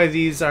don't know why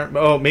these aren't...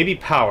 Oh, maybe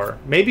power.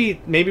 Maybe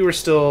we're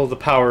still the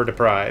power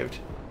deprived.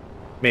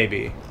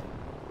 Maybe.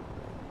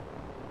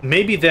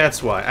 Maybe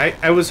that's why.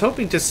 I was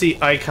hoping to see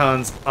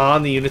icons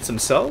on the units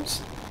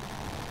themselves.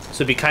 So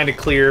it'd be kind of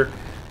clear.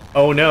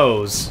 Oh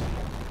noes.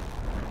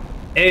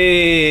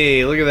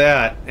 Hey, look at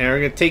that. And we're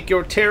going to take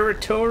your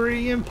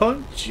territory and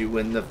punch you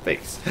in the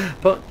face.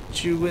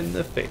 Punch you in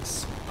the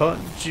face.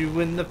 Punch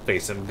you in the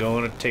face. I'm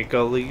going to take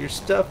all of your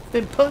stuff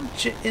and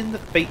punch it in the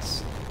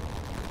face.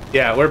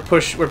 Yeah, we're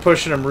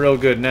pushing them real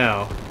good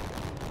now.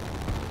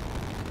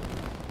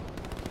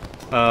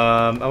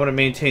 I want to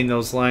maintain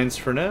those lines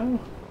for now.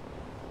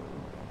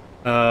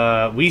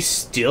 We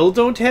still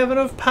don't have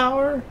enough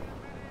power?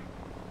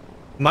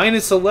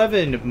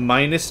 -11,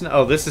 minus...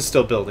 Oh, this is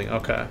still building.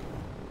 Okay.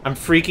 I'm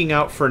freaking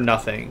out for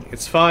nothing.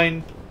 It's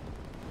fine.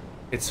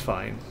 It's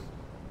fine.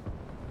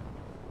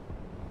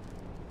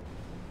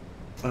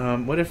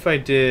 What if I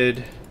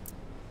did...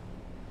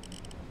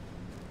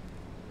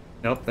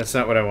 Nope, that's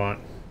not what I want.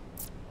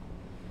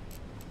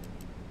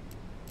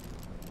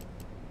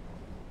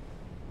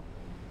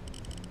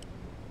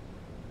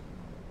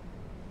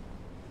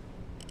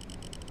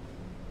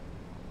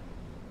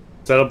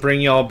 So that'll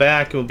bring y'all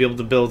back, and we'll be able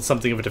to build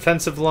something of a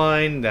defensive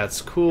line.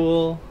 That's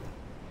cool.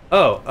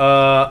 Oh,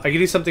 I can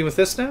do something with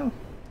this now?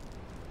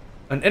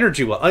 An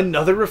energy well.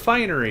 Another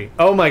refinery.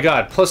 Oh my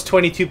god, plus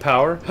 22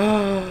 power.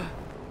 Oh,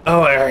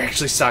 they're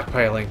actually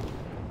stockpiling.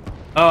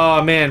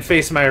 Oh man,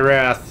 face my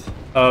wrath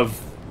of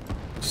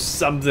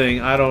something.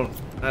 I don't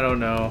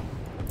know.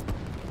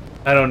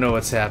 I don't know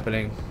what's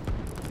happening.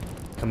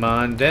 Come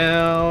on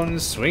down,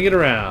 swing it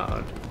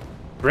around.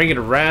 Bring it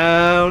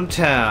around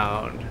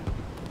town.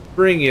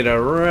 Bring it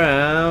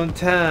around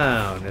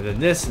town. And then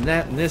this and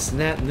that and this and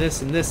that and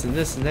this and this and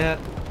this and that.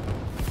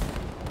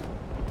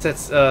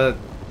 That's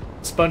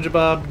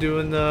SpongeBob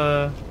doing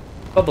the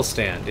bubble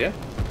stand, yeah?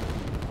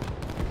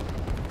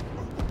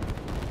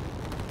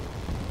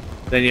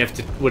 Then you have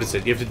to, what is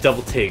it? You have to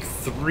double take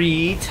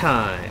 3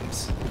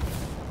 times.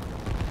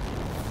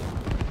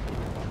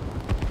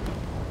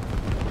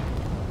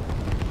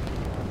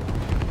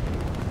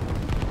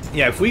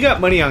 Yeah, if we got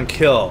money on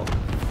kill,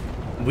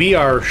 we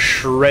are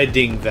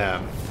shredding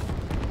them.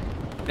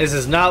 This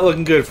is not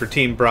looking good for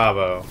Team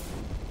Bravo.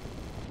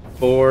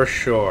 For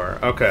sure.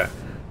 Okay.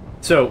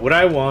 So, what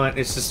I want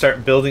is to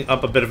start building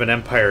up a bit of an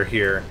empire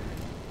here.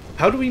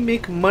 How do we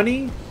make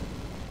money?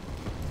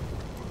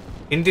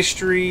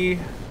 Industry.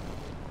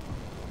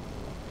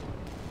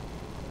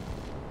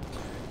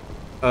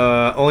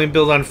 Only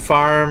build on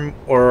farm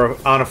or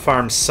on a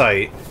farm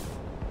site.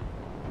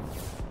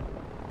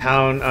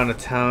 Town on a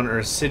town or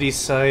a city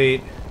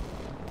site.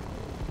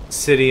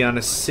 City on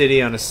a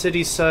city on a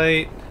city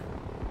site.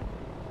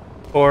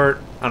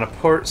 Port on a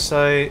port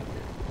site.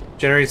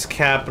 Generates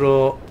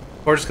capital.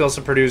 Ports can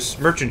also produce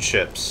merchant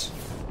ships.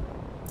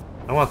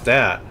 I want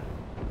that.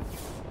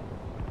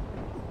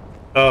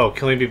 Oh,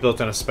 can only be built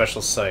on a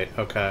special site.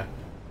 Okay.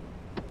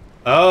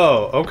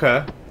 Oh,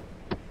 okay.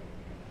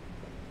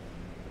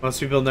 Must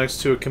be built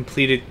next to a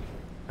completed...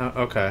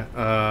 okay.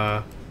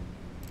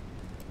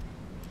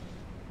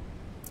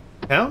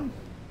 Town?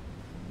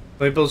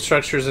 Let me build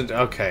structures and...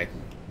 Okay.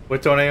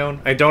 What don't I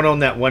own? I don't own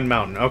that one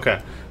mountain.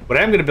 Okay. What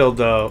I'm going to build,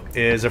 though,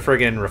 is a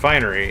friggin'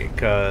 refinery,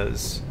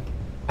 because...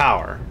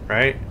 power,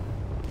 right?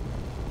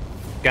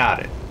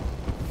 Got it.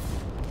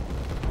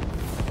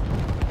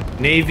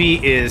 Navy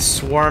is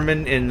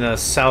swarming in the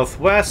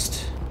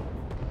southwest.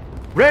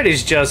 Red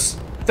is just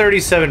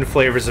 37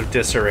 flavors of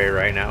disarray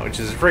right now, which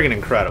is friggin'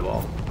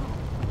 incredible.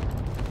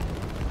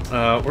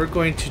 We're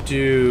going to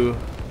do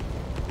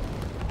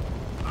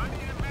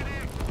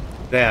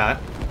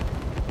that.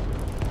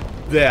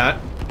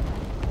 That.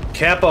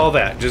 Cap all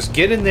that. Just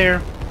get in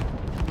there.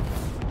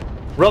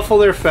 Ruffle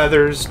their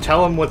feathers.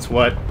 Tell them what's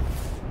what.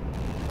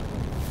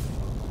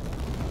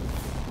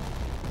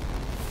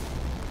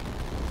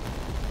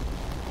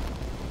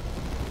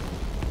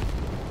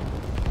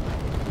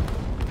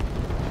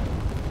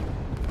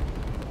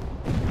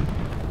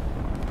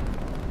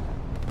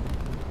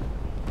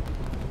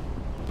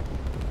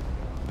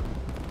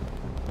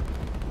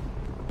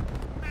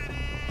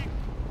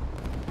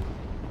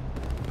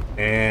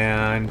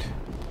 And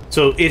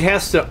so it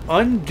has to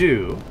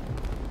undo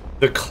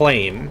the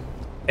claim,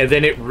 and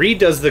then it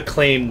redoes the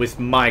claim with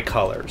my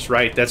colors,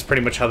 right? That's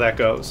pretty much how that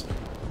goes.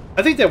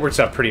 I think that works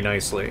out pretty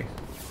nicely.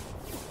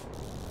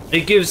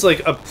 It gives,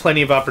 like, a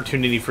plenty of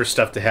opportunity for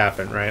stuff to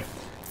happen, right?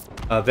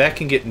 That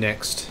can get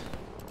nixed.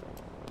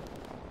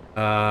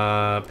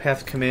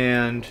 Path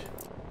command.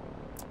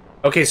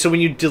 Okay, so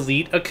when you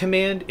delete a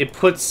command, it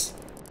puts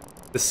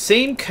the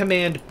same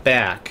command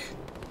back,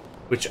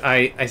 which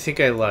I think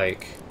I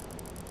like.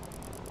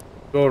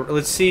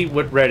 Let's see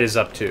what Red is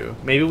up to.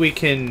 Maybe we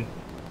can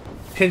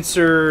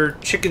pincer,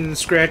 chicken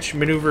scratch,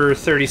 maneuver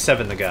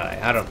 37 the guy.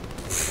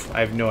 I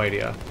have no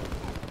idea.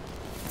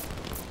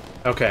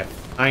 Okay,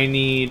 I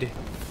need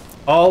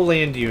all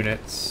land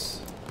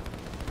units.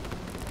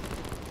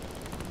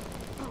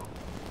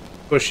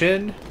 Push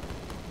in.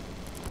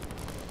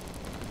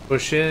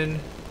 Push in.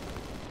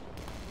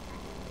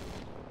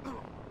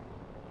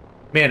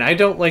 Man, I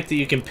don't like that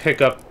you can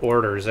pick up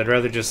orders. I'd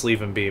rather just leave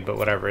them be, but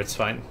whatever, it's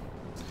fine.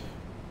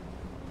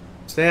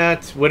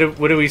 That, what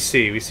do we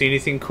see? We see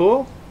anything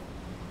cool?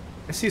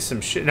 I see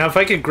some shit. Now, if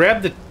I could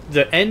grab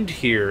the end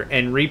here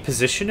and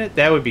reposition it,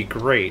 that would be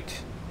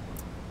great.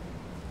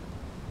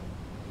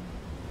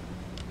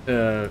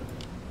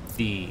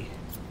 B.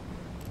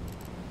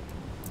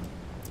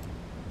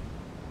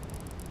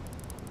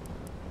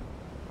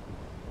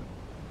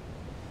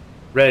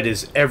 Red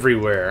is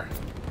everywhere.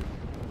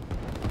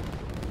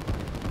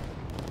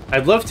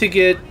 I'd love to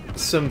get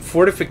some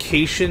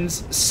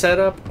fortifications set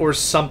up or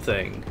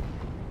something.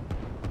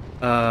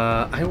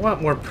 I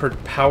want more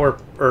power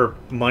or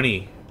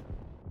money.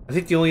 I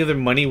think the only other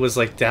money was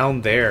like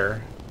down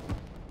there.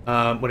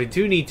 What I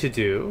do need to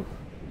do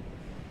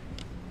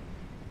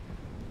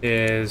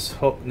is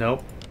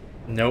nope.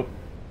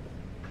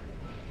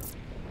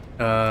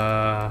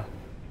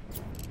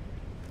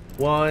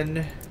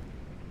 One.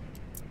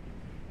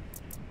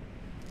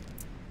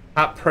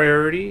 Top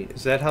priority.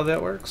 Is that how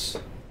that works?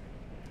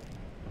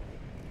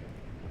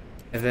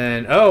 And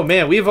then, oh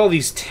man, we have all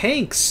these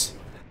tanks.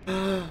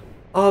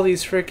 All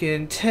these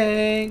freaking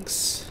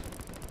tanks.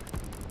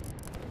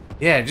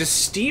 Yeah,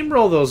 just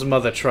steamroll those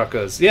mother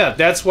truckers. Yeah,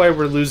 that's why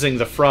we're losing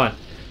the front.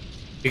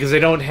 Because I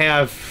don't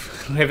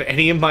have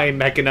any of my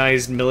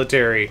mechanized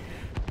military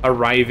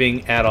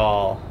arriving at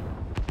all.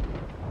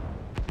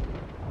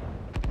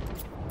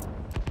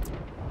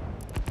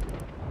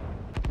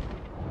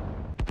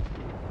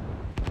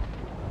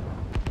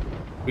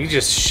 We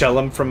just shell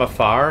them from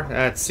afar?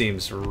 That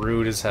seems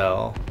rude as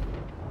hell.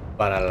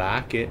 But I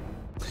like it.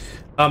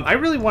 I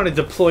really want to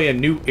deploy a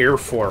new Air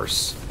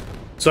Force.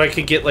 So I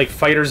could get, like,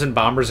 fighters and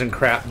bombers and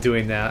crap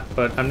doing that.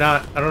 But I'm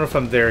not... I don't know if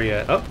I'm there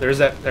yet. Oh, there's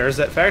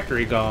that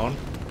factory gone.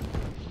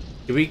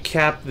 Did we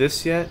cap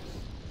this yet?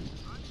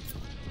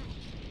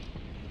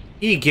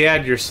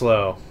 Egad, you're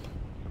slow.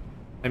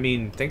 I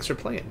mean, thanks for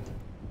playing.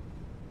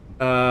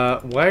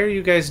 Why are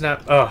you guys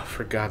not... Oh,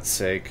 for God's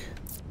sake.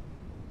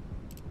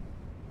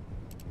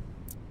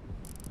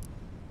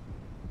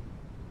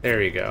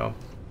 There you go.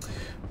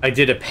 I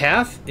did a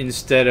path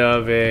instead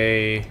of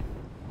a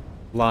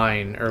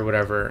line or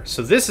whatever.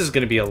 So this is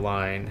going to be a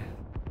line.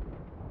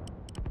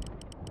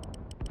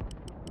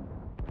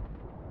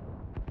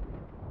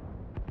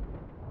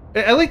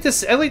 I like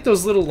this. I like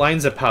those little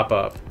lines that pop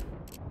up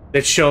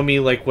that show me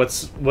like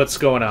what's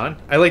going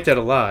on. I like that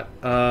a lot.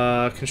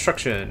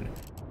 Construction.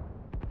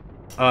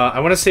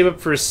 I want to save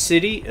up for a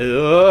city.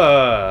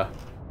 Ugh.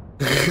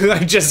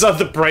 I just saw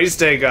the price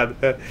tag on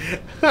that.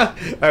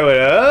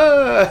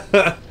 I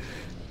went,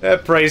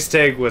 that price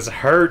tag was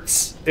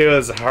Hertz. It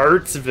was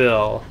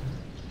Hertzville.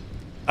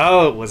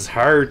 Oh, it was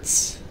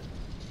Hertz.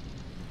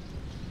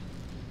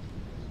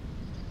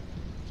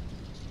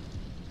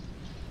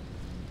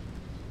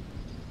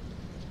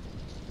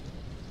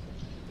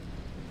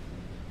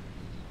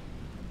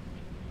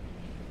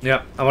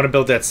 Yep, I want to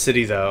build that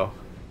city though.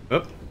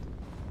 Oop.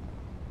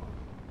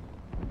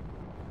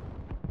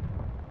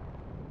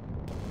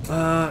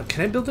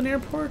 Can I build an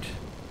airport?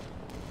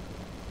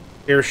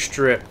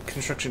 Airstrip.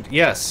 Construction.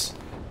 Yes.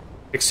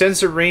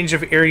 Extensive range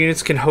of air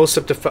units can host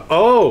up to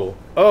oh!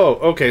 Oh,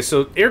 okay,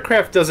 so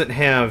aircraft doesn't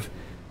have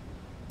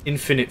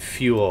infinite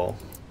fuel.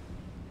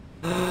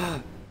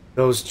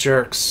 Those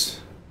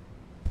jerks.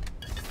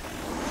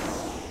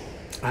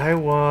 I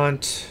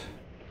want...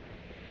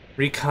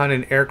 recon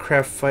and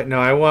aircraft fight... No,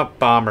 I want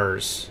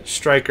bombers.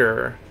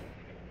 Striker.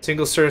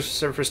 Single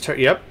surface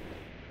target... Yep.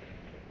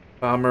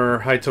 Bomber,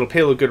 high total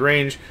payload, good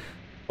range.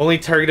 Only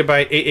targeted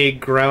by AA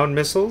ground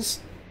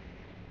missiles.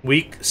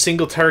 Weak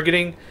single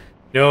targeting.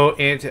 No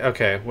anti...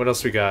 Okay, what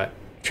else we got?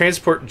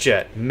 Transport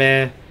jet.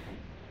 Meh.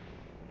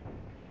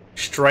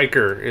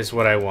 Striker is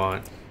what I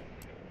want.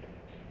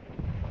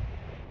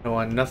 I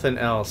want nothing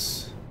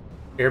else.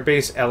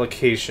 Airbase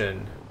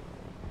allocation.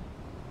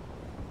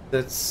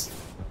 That's...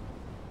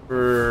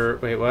 for...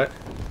 Wait, what?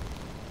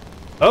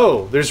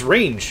 Oh, there's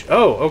range.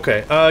 Oh,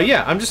 okay.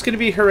 Yeah, I'm just gonna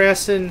be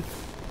harassing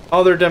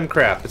all their dumb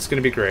crap. It's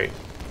gonna be great.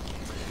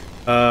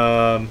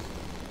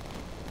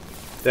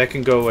 That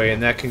can go away,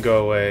 and that can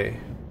go away.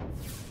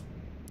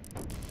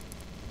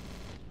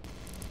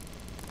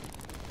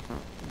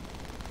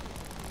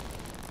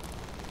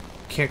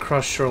 Can't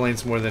cross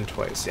shorelines more than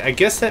twice. I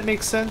guess that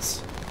makes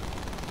sense.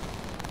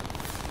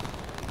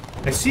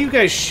 I see you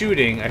guys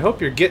shooting. I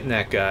hope you're getting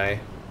that guy.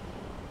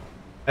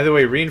 Either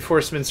way,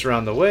 reinforcements are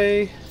on the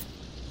way.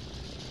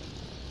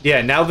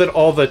 Yeah, now that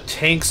all the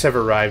tanks have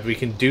arrived, we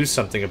can do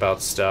something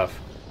about stuff.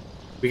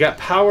 We got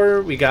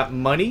power, we got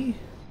money.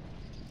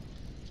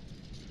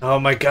 Oh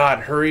my god,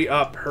 hurry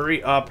up,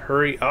 hurry up,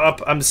 hurry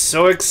up. I'm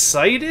so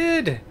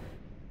excited!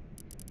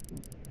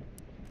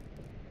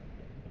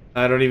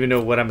 I don't even know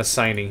what I'm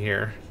assigning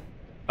here.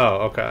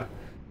 Oh, okay.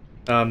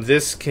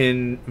 This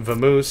can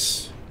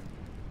vamoose.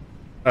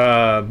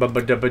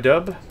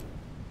 Bub-a-dub-a-dub.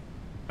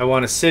 I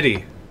want a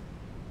city.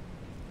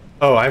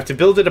 Oh, I have to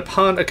build it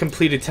upon a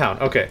completed town.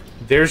 Okay,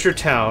 there's your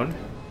town.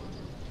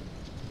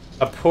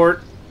 A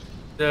port.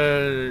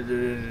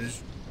 Okay,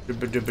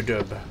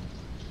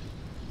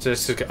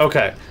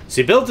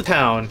 so you build the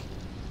town,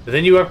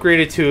 then you upgrade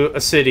it to a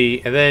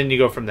city, and then you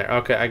go from there.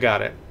 Okay, I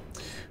got it.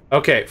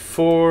 Okay,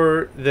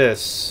 for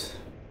this.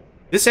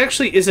 This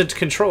actually isn't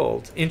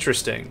controlled.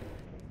 Interesting.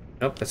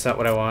 Nope, that's not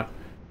what I want.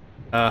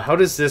 How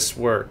does this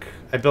work?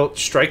 I built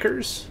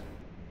strikers?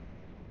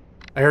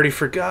 I already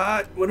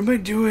forgot. What am I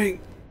doing?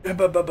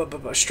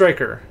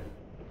 Striker.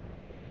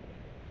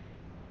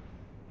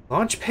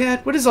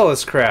 Launchpad? What is all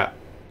this crap?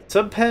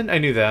 Subpen? I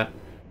knew that.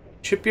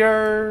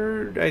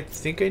 Shipyard? I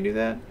think I knew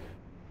that.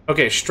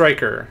 Okay,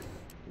 striker.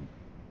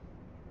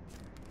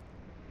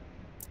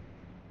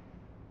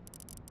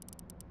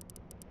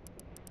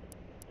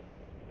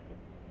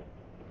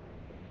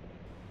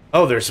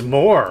 Oh, there's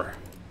more.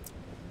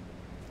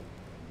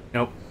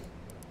 Nope.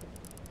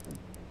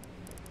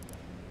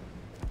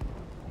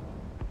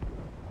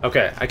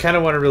 Okay, I kind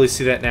of want to really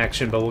see that in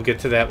action, but we'll get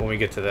to that when we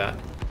get to that.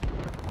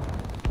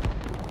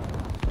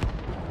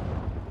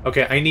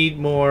 Okay, I need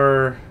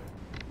more...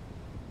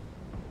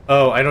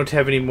 Oh, I don't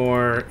have any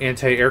more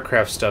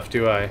anti-aircraft stuff,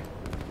 do I?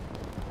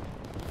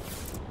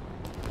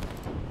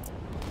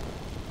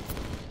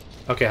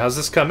 Okay, how's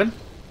this coming?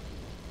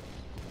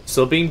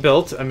 Still being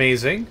built.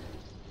 Amazing.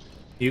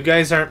 You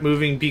guys aren't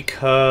moving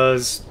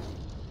because...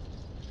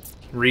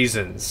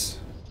 reasons.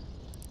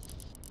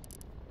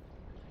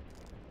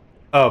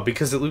 Oh,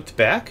 because it looped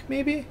back,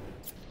 maybe?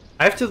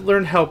 I have to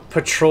learn how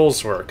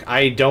patrols work.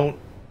 I don't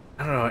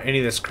know any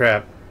of this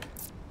crap.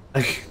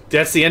 Like,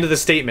 that's the end of the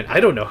statement. I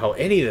don't know how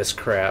any of this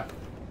crap.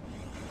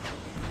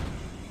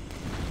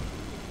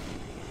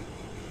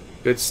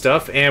 Good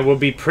stuff, and we'll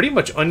be pretty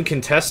much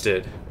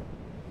uncontested.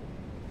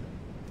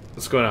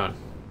 What's going on?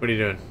 What are you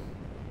doing?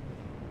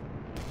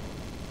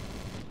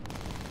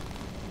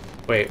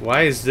 Wait,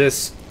 why is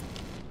this...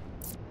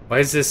 why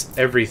is this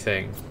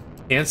everything?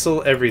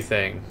 Cancel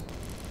everything.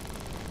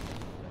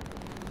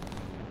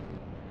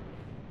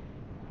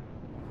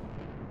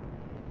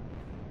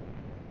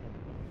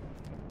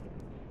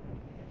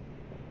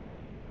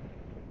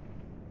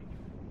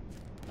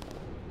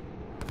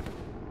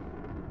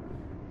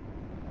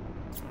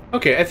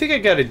 Okay, I think I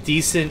got a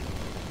decent...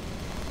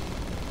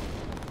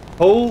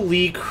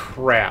 holy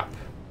crap.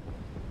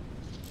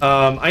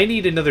 I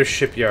need another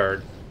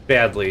shipyard.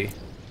 Badly.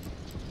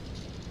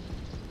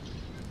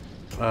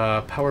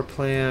 Power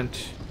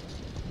plant...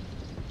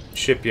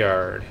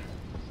 shipyard.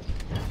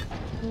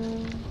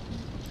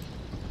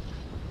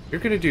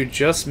 You're gonna do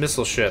just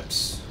missile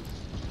ships.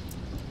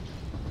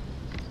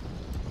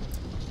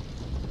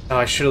 Oh,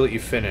 I should've let you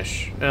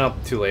finish. Oh,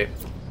 too late.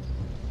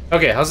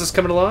 Okay, how's this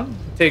coming along?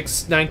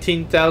 Takes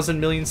 19,000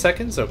 million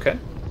seconds, okay.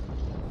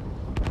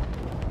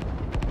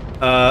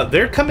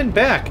 They're coming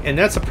back, and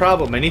that's a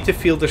problem. I need to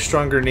field a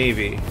stronger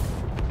navy.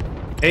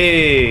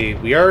 Hey,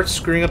 we are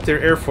screwing up their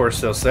air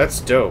force, though, so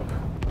that's dope.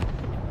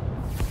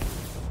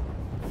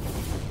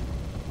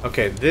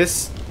 Okay,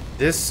 this,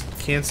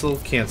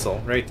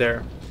 cancel, right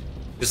there.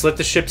 Just let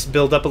the ships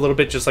build up a little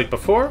bit just like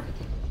before,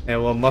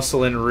 and we'll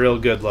muscle in real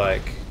good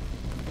like.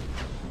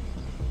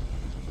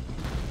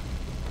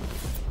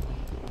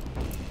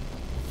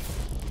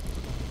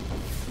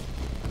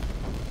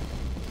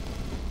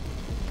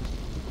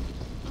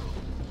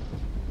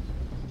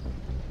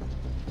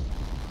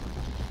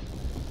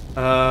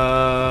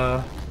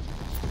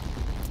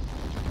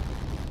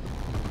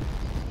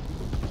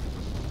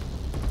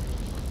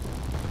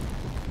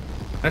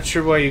 Not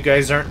sure why you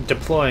guys aren't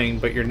deploying,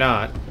 but you're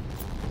not.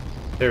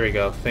 There we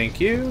go.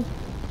 Thank you.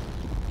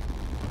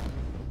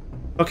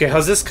 Okay,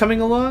 how's this coming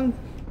along?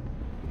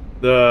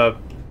 The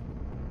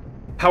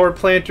power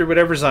plant or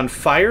whatever's on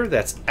fire.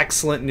 That's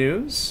excellent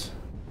news.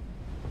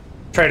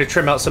 Try to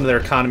trim out some of their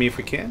economy if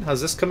we can.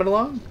 How's this coming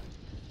along?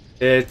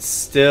 It's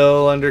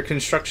still under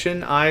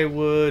construction, I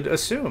would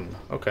assume.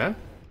 Okay.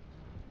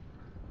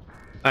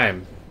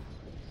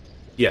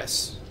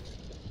 Yes.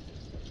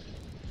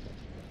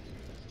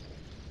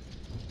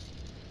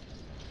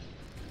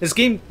 This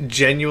game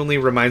genuinely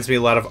reminds me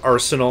a lot of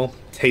Arsenal,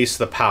 Taste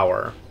the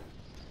Power.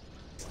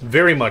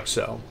 Very much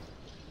so.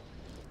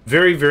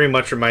 Very, very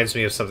much reminds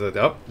me of something like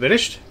that. Oh,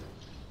 finished?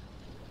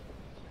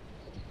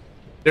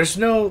 There's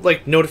no,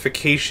 like,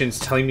 notifications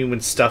telling me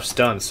when stuff's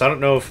done, so I don't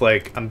know if,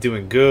 like, I'm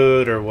doing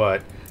good or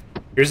what.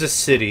 Here's a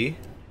city.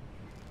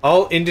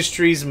 All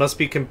industries must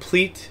be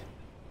complete.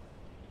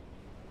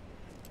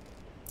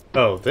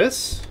 Oh,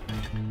 this?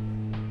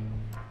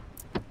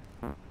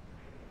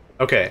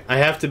 Okay, I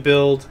have to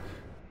build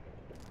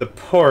the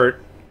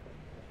port.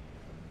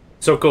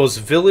 So it goes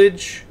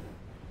village,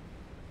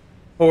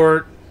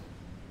 port,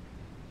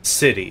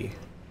 city.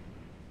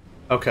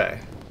 Okay.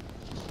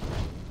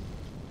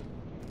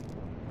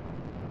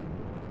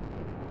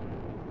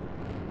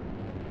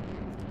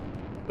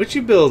 What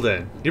you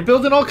building? You're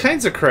building all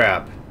kinds of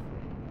crap.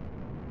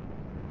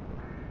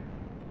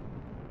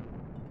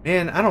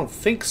 Man, I don't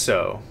think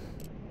so.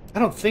 I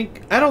don't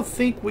think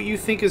what you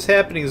think is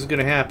happening is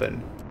gonna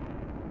happen.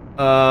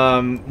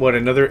 What,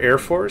 another Air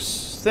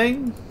Force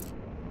thing?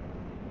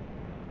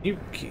 Do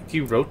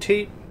you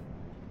rotate?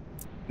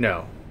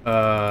 No.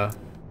 No.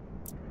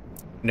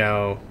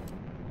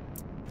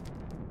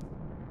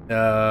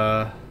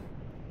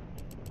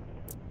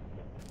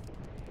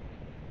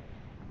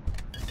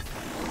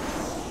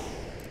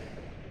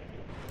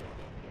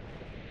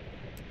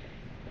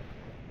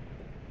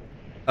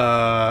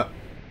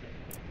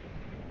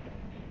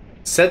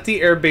 Set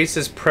the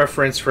airbase's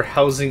preference for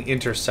housing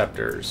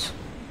interceptors.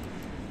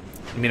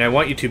 I mean, I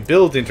want you to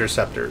build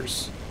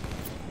interceptors.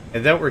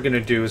 And then what we're going to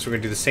do is we're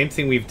going to do the same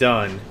thing we've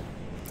done.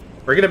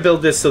 We're going to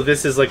build this so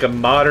this is like a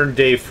modern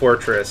day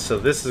fortress. So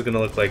this is going to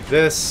look like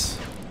this.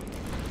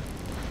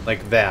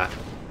 Like that.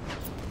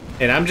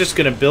 And I'm just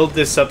going to build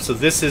this up so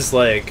this is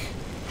like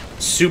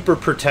super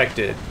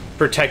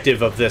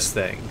protective of this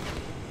thing.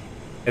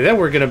 And then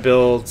we're going to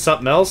build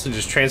something else and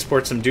just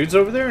transport some dudes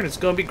over there and it's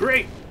going to be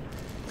great.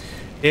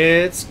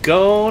 It's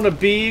going to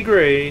be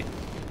great.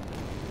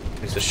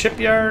 There's a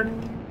shipyard.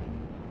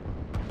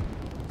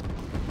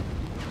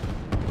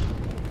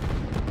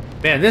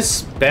 Man,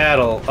 this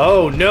battle...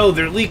 Oh, no,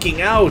 they're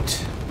leaking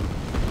out!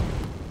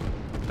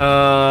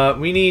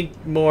 We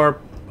need more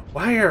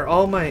Why are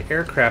all my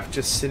aircraft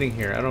just sitting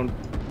here? I don't...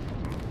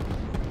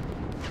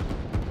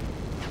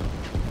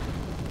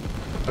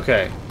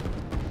 Okay.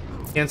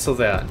 Cancel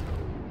that.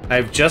 I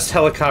have just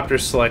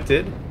helicopters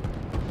selected.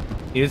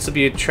 Units will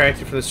be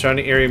attracted from the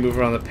surrounding area, move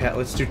around the path.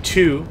 Let's do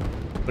 2.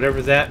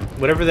 Whatever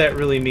that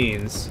really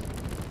means.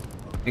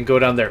 And go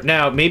down there.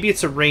 Now, maybe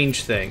it's a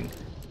range thing.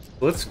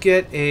 Let's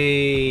get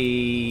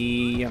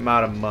a... I'm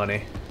out of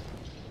money.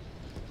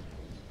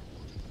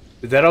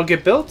 Did that all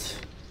get built?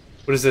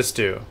 What does this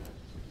do?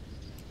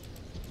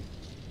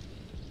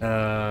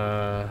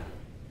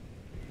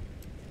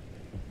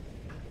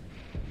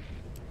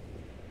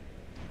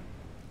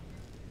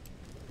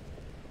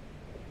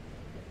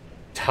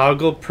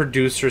 Toggle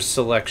producer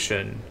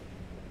selection.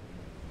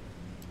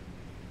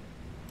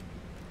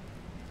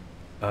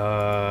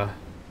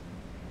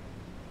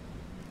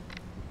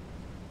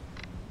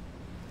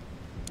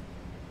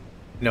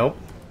 Nope.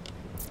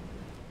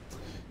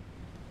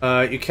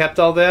 You kept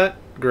all that?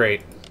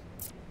 Great.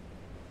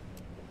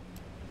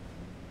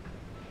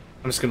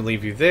 I'm just gonna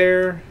leave you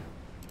there.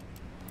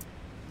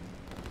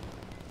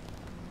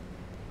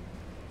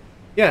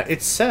 Yeah,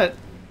 it's set.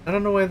 I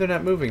don't know why they're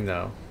not moving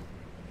though.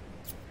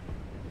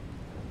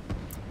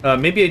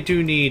 Maybe I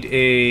do need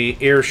a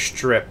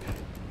airstrip.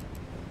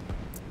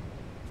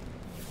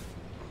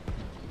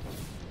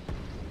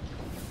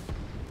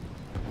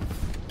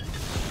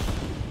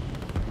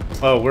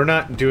 Oh, we're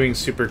not doing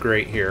super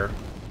great here.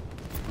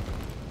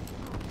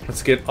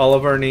 Let's get all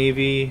of our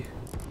Navy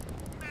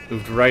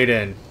moved right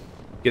in.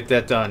 Get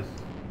that done.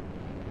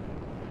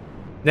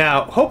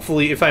 Now,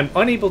 hopefully, if I'm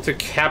unable to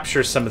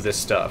capture some of this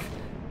stuff,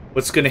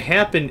 what's going to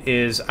happen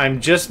is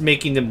I'm just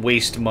making them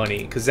waste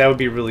money, because that would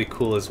be really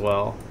cool as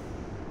well.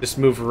 Just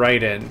move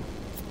right in.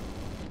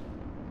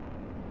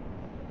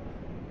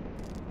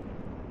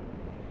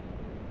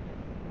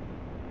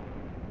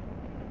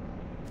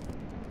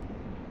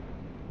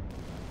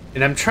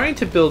 And I'm trying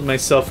to build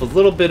myself a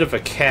little bit of a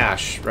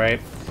cache, right?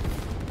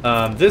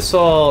 This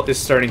all is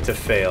starting to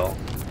fail.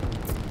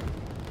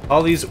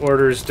 All these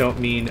orders don't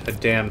mean a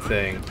damn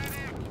thing.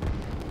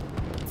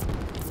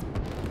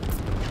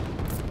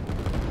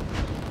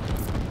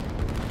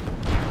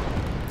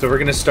 So we're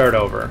gonna start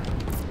over.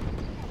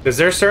 Because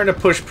they're starting to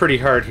push pretty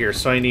hard here,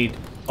 so I need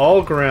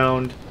all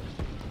ground,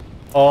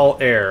 all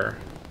air.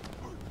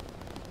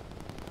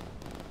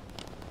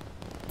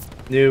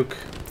 Nuke,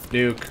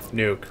 nuke,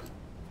 nuke.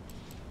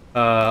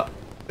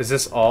 Is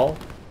this all?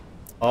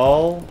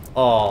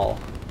 All.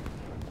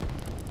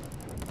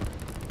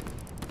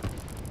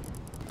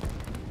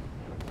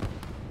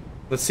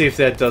 Let's see if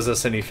that does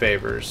us any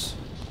favors.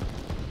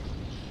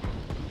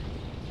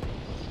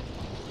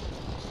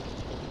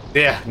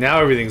 Yeah, now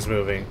everything's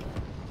moving.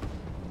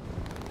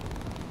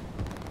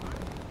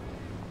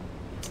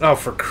 Oh,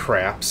 for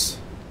craps.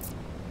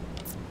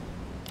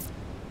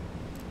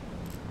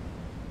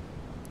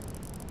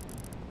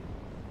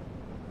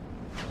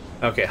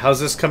 Okay, how's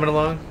this coming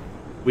along?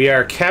 We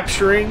are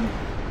capturing.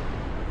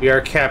 We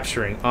are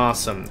capturing.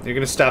 Awesome. You're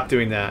going to stop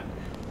doing that.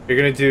 You're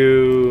going to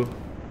do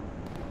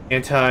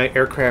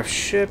anti-aircraft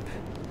ship.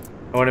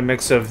 I want a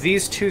mix of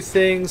these two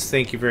things.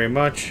 Thank you very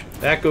much.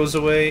 That goes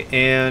away,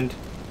 and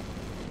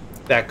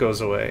that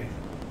goes away.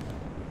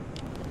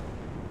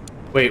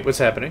 Wait, what's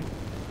happening?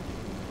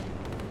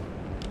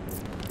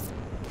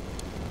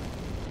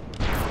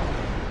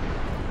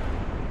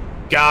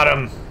 Got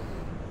him!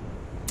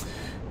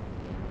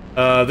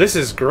 This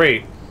is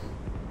great.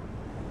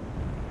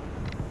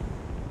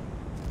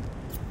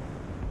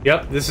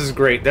 Yep, this is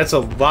great. That's a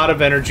lot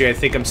of energy I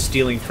think I'm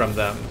stealing from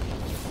them.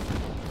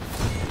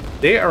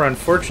 They are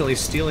unfortunately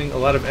stealing a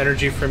lot of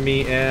energy from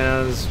me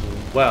as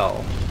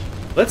well.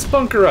 Let's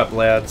bunker up,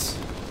 lads.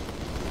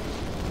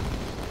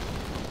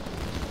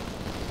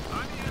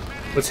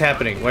 What's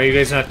happening? Why are you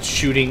guys not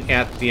shooting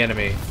at the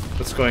enemy?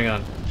 What's going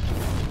on?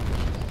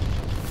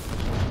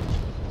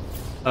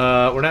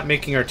 We're not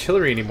making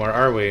artillery anymore,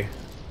 are we?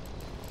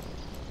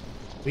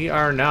 We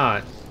are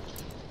not.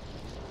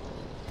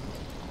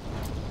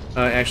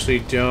 Actually,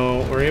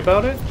 don't worry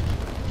about it.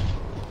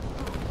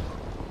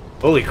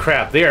 Holy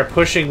crap, they are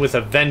pushing with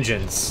a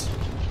vengeance.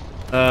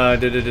 I'm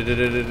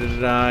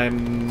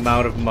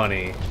out of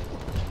money.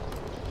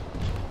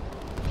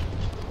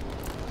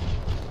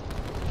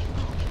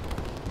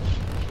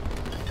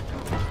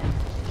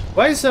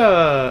 Why is,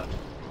 oh,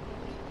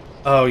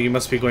 you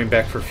must be going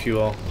back for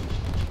fuel.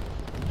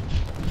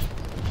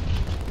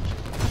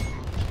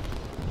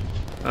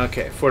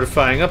 Okay,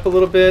 fortifying up a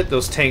little bit.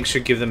 Those tanks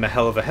should give them a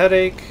hell of a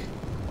headache.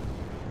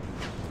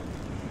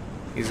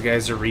 These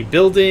guys are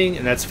rebuilding,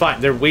 and that's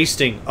fine. They're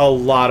wasting a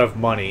lot of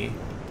money.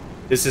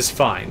 This is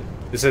fine.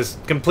 This is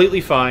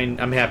completely fine.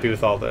 I'm happy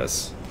with all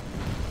this.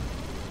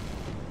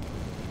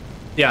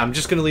 Yeah, I'm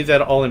just going to leave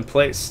that all in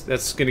place.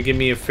 That's going to give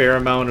me a fair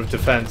amount of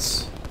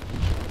defense.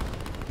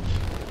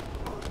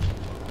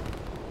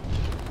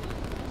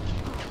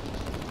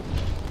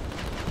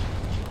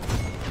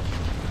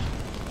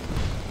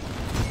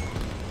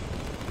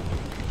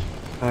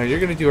 You're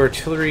going to do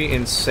artillery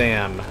in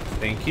SAM.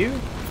 Thank you.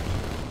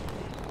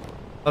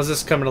 How's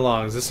this coming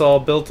along? Is this all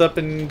built up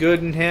and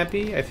good and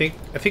happy? I think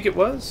it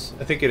was.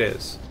 I think it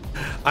is.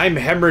 I'm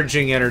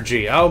hemorrhaging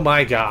energy. Oh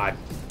my god.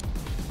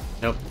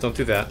 Nope, don't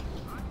do that.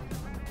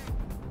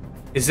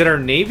 Is it our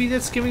navy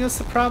that's giving us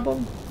the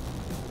problem?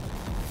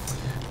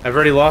 I've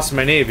already lost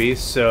my navy,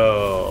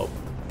 so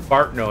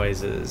fart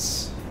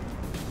noises.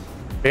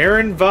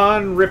 Baron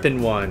von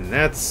Rippin'1.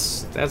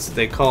 That's what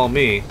they call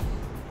me.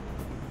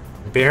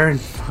 Baron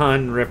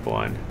von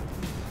Rip1.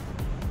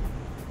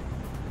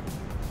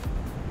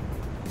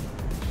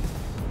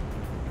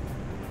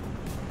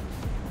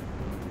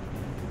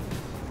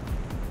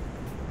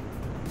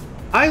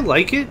 I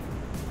like it.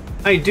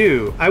 I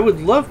do. I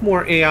would love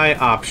more AI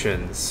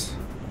options.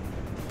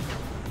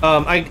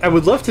 I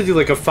would love to do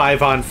like a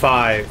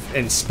 5-on-5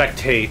 and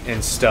spectate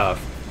and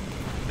stuff.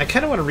 I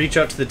kind of want to reach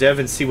out to the dev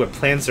and see what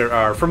plans there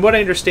are. From what I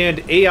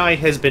understand, AI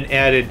has been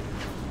added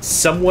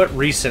somewhat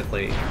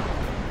recently.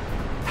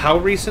 How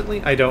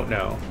recently? I don't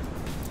know.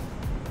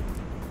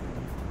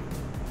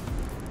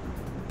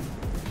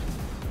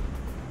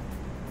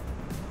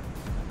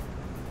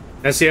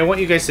 Now see, I want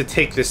you guys to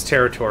take this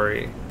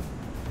territory.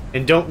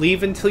 And don't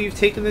leave until you've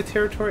taken the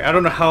territory? I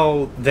don't know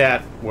how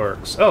that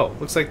works. Oh,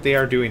 looks like they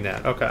are doing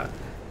that. Okay.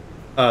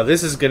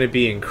 This is going to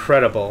be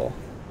incredible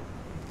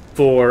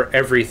for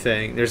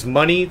everything. There's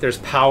money, there's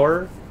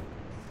power,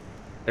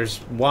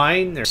 there's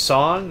wine, there's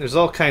song, there's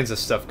all kinds of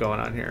stuff going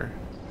on here.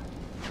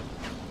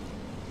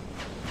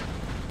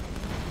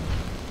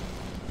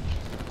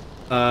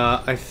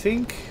 I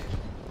think...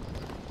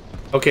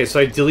 Okay, so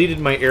I deleted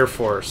my Air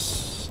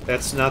Force.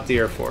 That's not the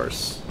Air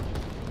Force.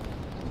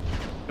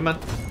 Come on.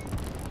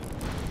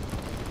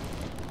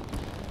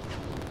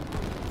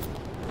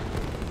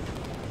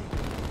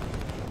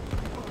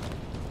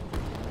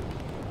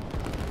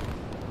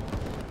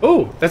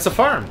 Oh, that's a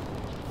farm.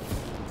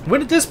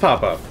 When did this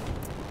pop up?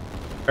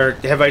 Or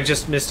have I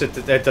just missed it?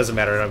 That doesn't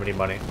matter. I don't have any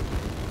money.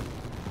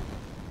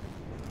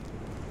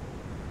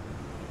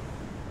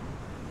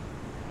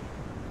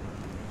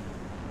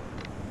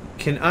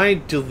 Can I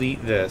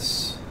delete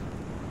this?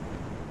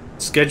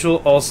 Schedule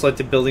all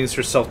selected buildings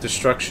for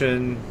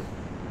self-destruction.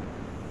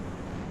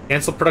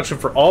 Cancel production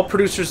for all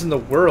producers in the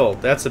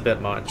world. That's a bit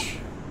much.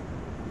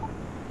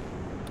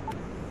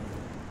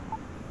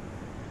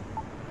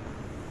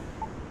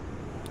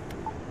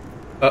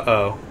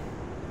 Uh-oh.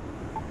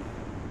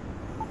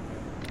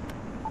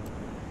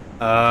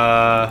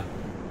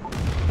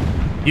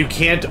 You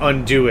can't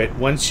undo it.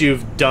 Once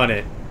you've done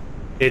it,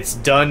 it's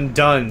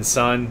done,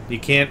 son. You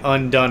can't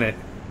undone it.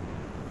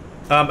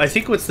 I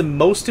think what's the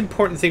most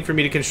important thing for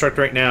me to construct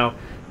right now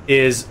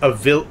is a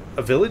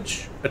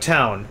village? A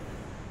town.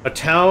 A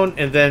town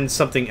and then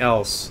something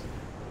else.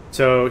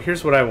 So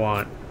here's what I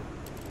want.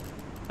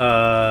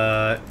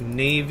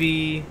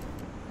 Navy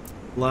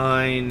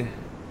line.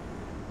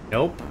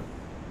 Nope.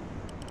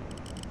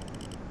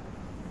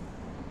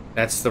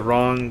 That's the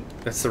wrong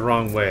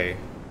way.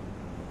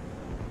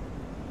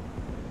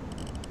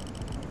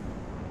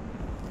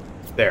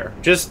 There.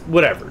 Just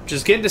whatever.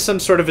 Just get into some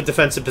sort of a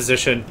defensive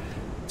position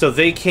so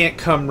they can't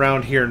come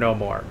round here no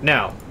more.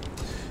 Now,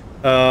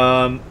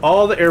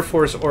 all the Air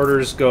Force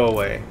orders go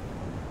away.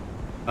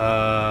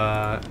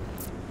 So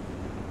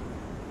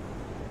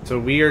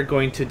we are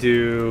going to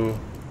do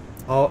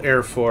all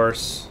Air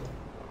Force.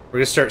 We're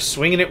going to start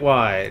swinging it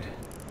wide.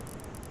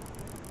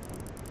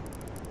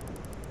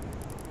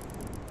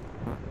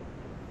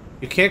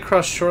 You can't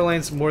cross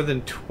shorelines more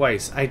than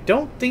twice. I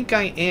don't think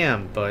I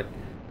am, but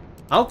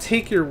I'll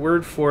take your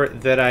word for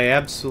it that I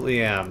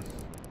absolutely am.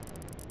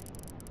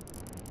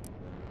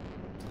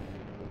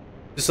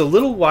 Just a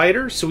little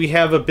wider so we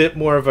have a bit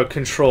more of a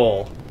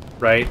control,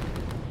 right?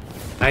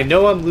 I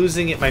know I'm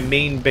losing at my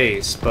main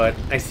base, but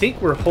I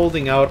think we're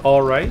holding out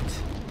all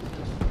right.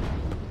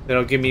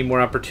 That'll give me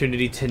more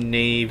opportunity to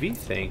Navy.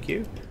 Thank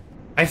you.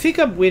 I think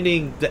I'm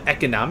winning the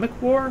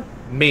economic war?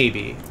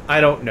 Maybe.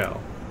 I don't know.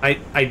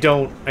 I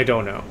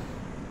don't know.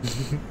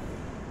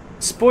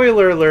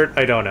 Spoiler alert,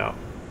 I don't know.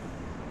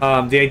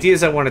 The idea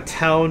is I want a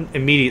town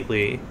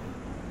immediately.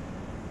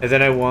 And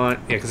then I want...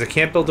 Yeah, because I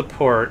can't build a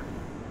port.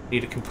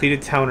 Need a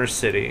completed town or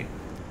city.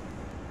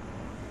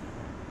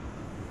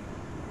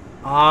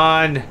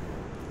 On!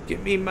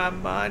 Give me my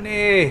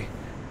money!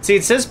 See,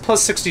 it says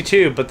plus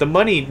 62, but the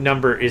money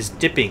number is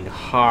dipping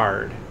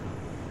hard.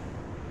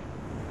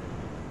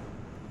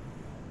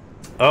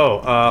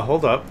 Oh,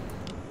 hold up.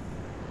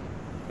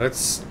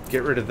 Let's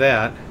get rid of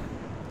that.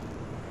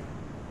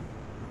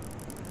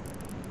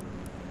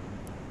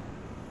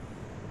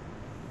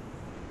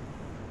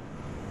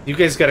 You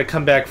guys got to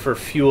come back for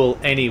fuel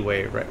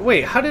anyway, right?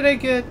 Wait, how did I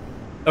get...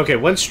 Okay,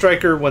 one's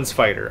striker, one's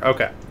fighter.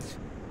 Okay.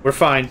 We're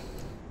fine.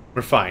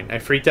 We're fine. I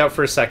freaked out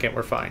for a second.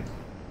 We're fine.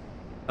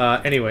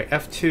 Anyway,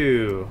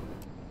 F2.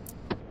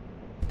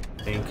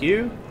 Thank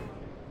you.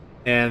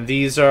 And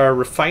these are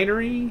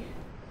refinery?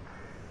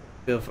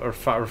 Or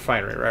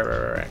refinery,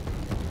 right.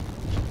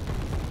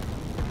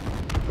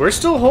 We're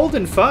still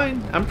holding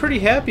fine. I'm pretty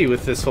happy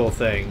with this whole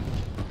thing.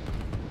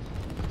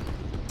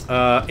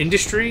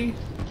 Industry?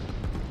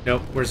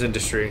 Nope, where's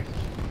industry?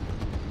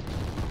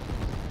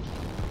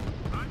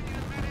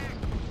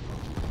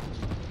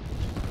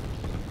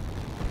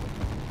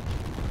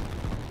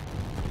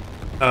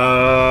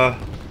 Uh,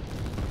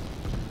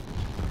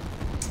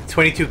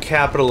 22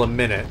 capital a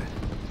minute.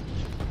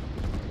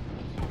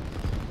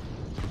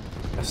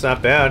 That's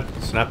not bad.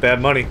 It's not bad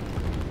money.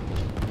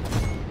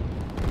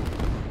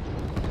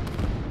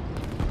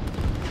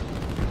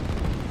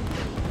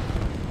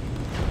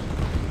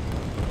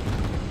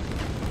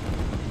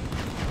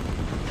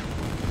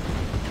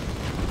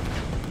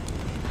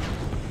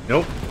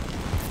 Nope.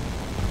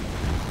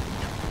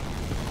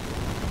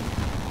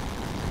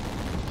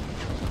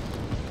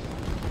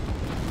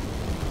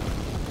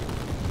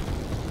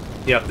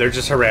 Yep, they're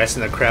just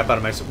harassing the crap out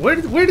of my...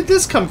 Where did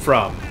this come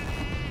from?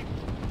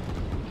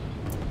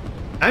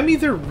 I'm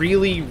either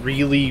really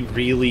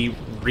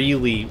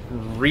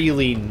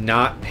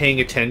not paying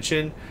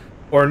attention,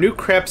 or new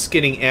crap's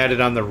getting added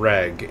on the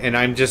reg, and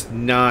I'm just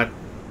not...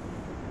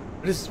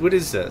 What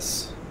is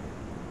this?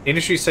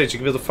 Industry sites. You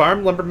can build a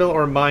farm, lumber mill,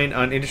 or a mine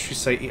on industry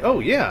site. Oh,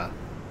 yeah.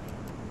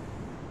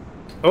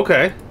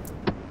 Okay.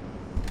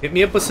 Hit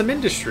me up with some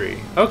industry.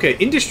 Okay,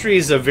 industry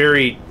is a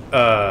very...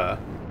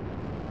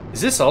 Is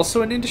this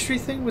also an industry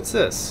thing? What's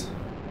this?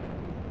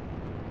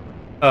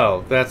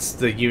 Oh, that's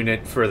the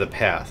unit for the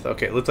path.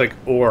 Okay, it looks like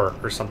ore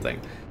or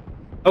something.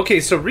 Okay,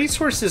 so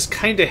resources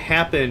kind of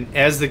happen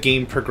as the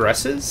game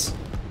progresses.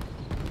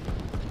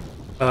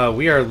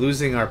 We are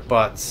losing our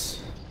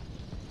butts.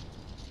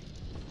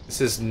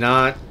 This is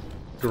not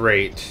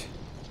great.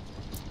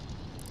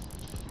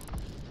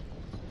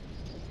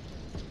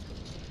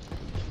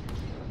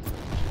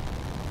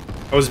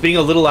 I was being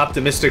a little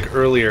optimistic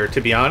earlier, to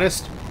be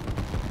honest.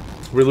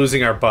 We're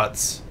losing our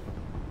butts.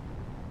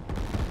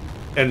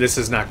 And this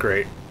is not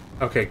great.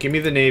 Okay, give me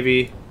the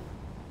Navy.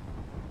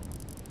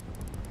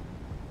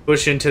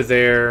 Push into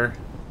there.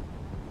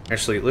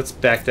 Actually, let's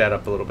back that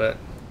up a little bit.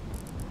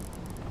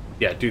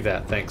 Yeah, do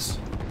that, thanks.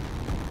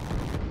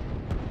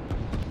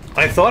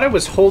 I thought I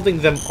was holding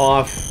them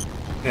off...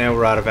 Yeah,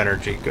 we're out of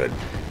energy, good.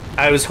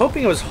 I was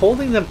hoping I was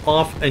holding them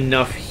off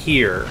enough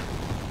here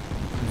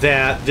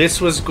that this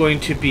was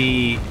going to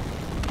be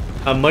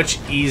a much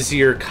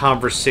easier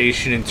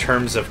conversation in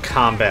terms of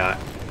combat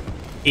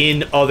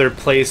in other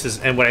places.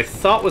 And what I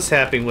thought was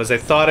happening was I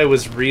thought I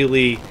was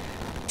really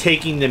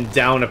taking them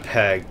down a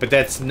peg, but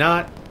that's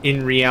not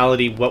in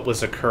reality what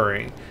was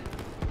occurring.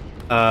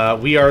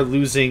 We are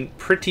losing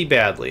pretty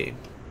badly.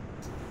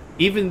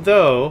 Even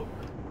though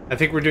I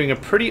think we're doing a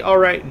pretty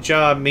alright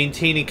job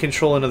maintaining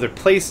control in other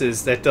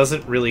places, that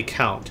doesn't really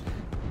count.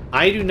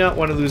 I do not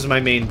want to lose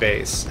my main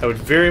base. I would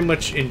very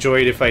much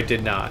enjoy it if I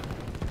did not.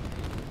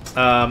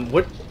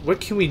 What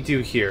can we do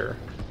here?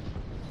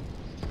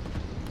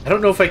 I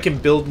don't know if I can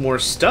build more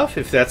stuff,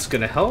 if that's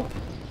gonna help.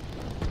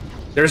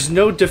 There's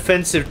no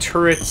defensive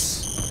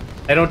turrets.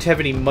 I don't have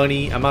any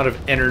money. I'm out of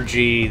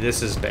energy.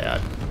 This is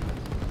bad.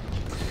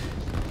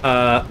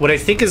 What I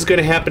think is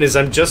gonna happen is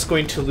I'm just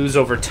going to lose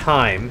over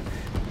time,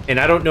 and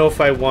I don't know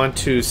if I want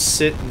to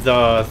sit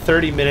the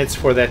 30 minutes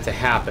for that to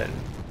happen.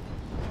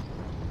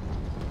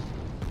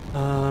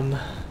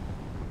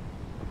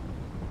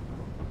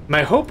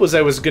 My hope was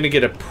I was going to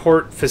get a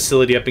port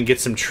facility up and get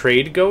some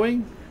trade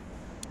going,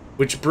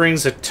 which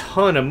brings a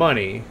ton of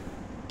money.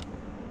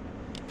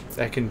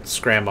 That can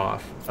scram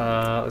off.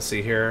 Let's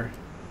see here.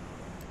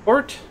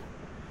 Port.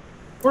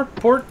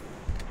 Port.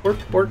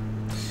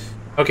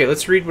 Okay,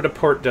 let's read what a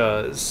port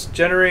does.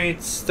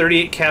 Generates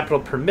 38 capital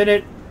per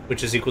minute,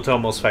 which is equal to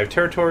almost 5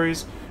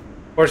 territories.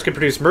 Ports can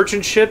produce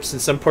merchant ships,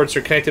 and some ports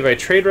are connected by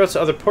trade routes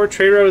to other port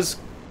trade routes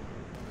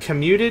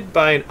commuted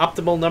by an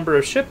optimal number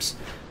of ships.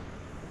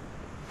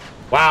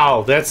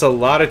 Wow, that's a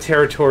lot of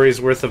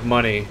territories worth of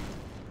money.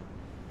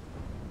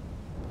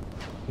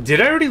 Did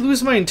I already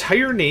lose my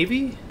entire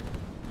navy?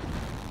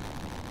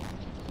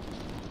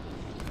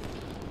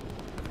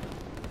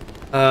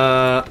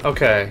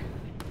 Okay.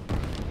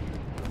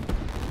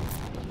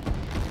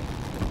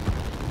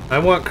 I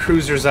want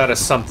cruisers out of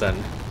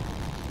something.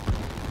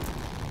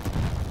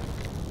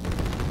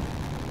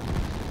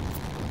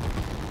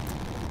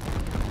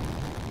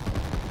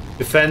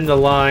 Defend the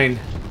line.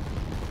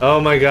 Oh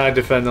my god,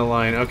 defend the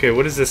line. Okay,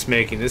 what is this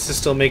making? This is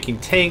still making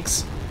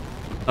tanks.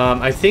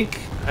 I think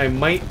I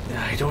might...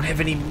 I don't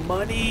have any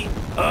money.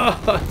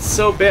 Oh, it's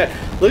so bad.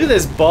 Look at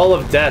this ball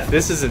of death.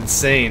 This is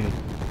insane.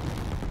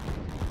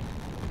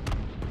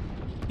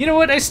 You know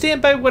what? I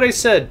stand by what I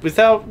said.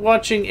 Without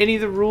watching any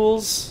of the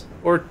rules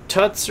or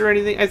tuts or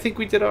anything, I think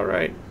we did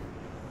alright.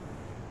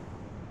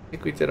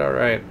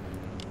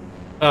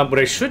 What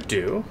I should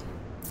do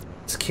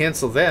is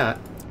cancel that.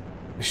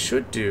 I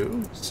should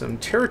do some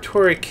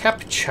territory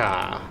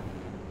capture.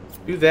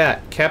 Do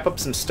that. Cap up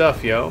some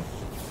stuff, yo.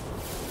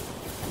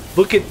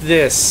 Look at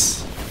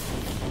this.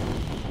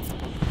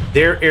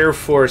 Their air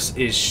force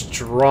is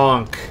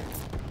strong.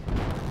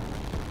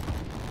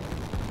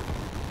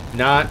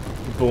 Not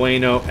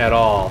bueno at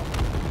all.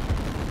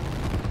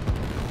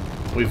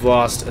 We've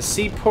lost a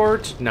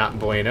seaport. Not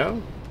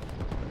bueno.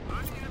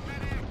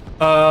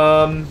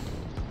 I've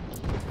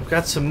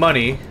got some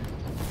money.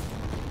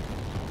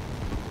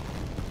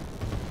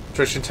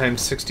 Attrition time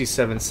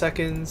 67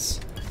 seconds.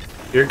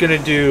 You're gonna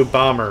do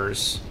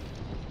bombers.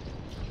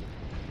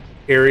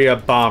 area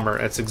bomber.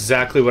 That's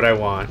exactly what I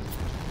want.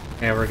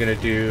 And we're gonna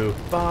do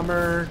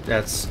bomber.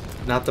 That's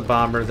not the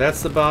bomber.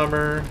 That's the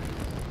bomber.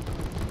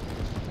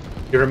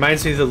 It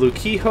reminds me of the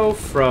Lukiho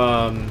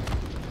from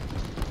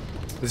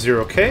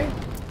 0K.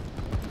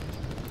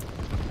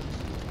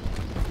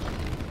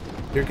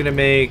 You're gonna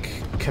make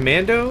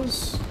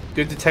commandos.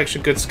 Good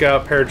detection, good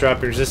scout,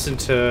 paradrop, resistant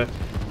to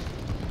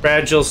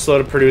fragile, slow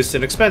to produce,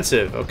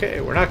 inexpensive.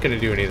 Okay, we're not gonna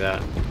do any of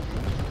that.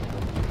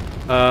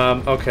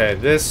 Okay,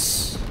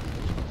 this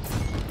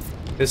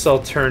all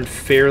turned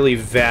fairly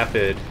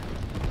vapid.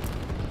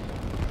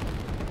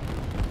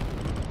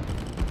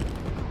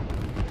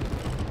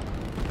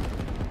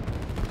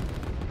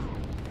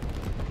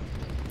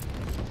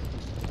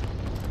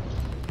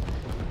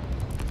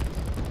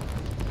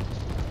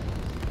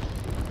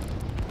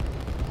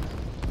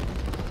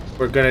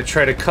 We're gonna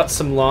try to cut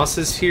some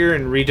losses here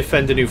and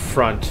redefend a new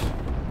front.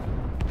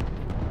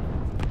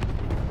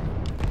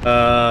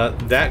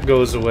 That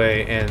goes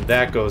away, and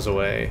that goes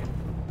away.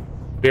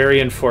 Very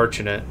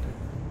unfortunate.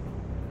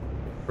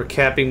 We're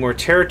capping more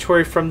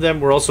territory from them.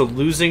 We're also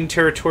losing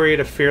territory at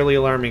a fairly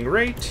alarming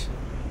rate.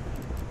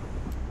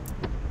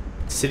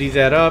 City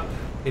that up.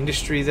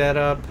 Industry that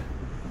up.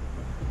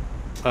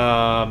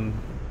 I'm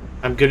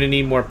gonna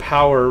need more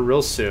power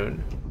real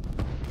soon.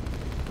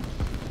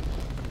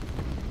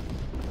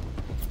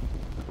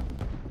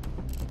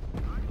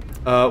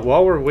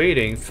 While we're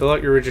waiting, fill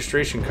out your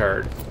registration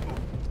card.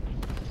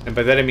 And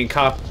by that I mean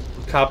cop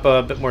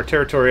a bit more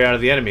territory out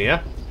of the enemy,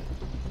 yeah?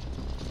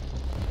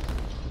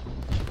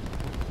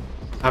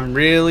 I'm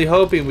really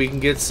hoping we can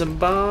get some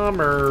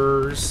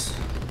bombers.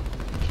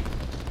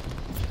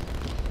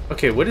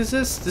 Okay, what is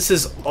this? This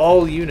is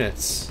all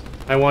units.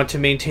 I want to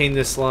maintain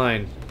this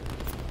line.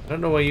 I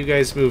don't know why you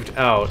guys moved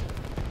out.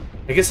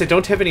 I guess I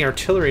don't have any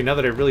artillery now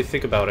that I really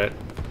think about it.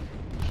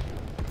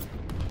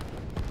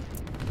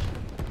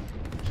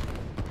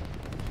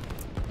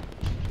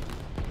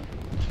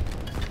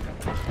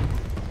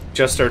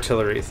 Just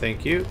artillery,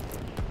 thank you.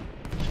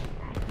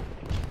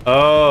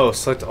 Oh,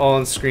 select all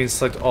on screen,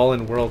 select all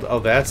in world. Oh,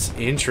 that's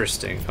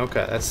interesting.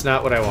 Okay, that's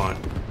not what I want.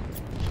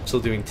 Still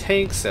doing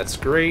tanks, that's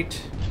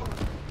great.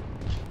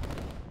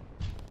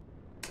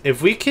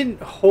 If we can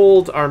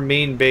hold our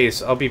main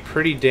base, I'll be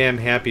pretty damn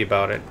happy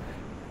about it.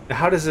 Now,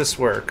 how does this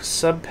work?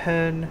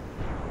 Subpen,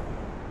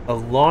 a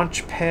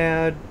launch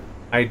pad.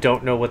 I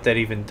don't know what that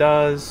even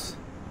does.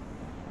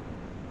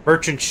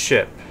 Merchant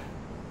ship.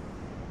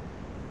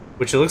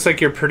 Which it looks like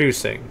you're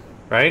producing,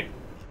 right?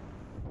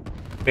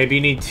 Maybe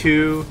you need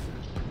two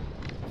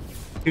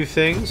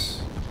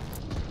things?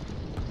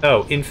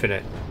 Oh,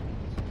 infinite.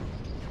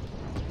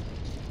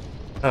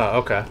 Oh,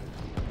 okay.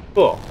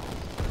 Cool.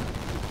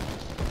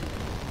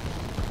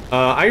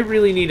 I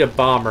really need a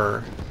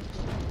bomber.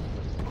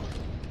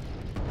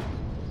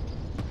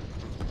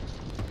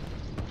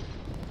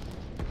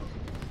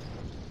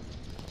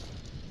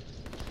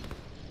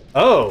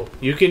 Oh,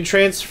 you can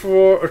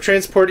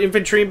transport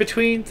infantry in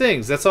between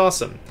things. That's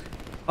awesome.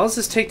 How does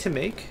this take to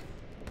make?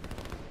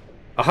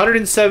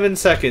 107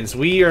 seconds.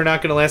 We are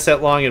not going to last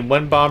that long, and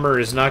one bomber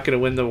is not going to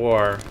win the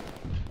war.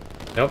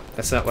 Nope,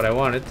 that's not what I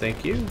wanted.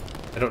 Thank you.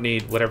 I don't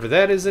need whatever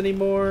that is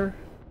anymore.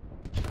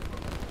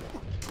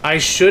 I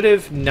should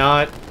have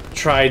not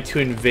tried to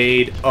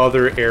invade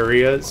other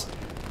areas.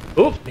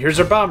 Oh, here's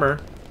our bomber.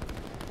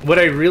 What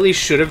I really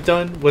should have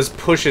done was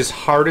push as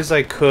hard as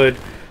I could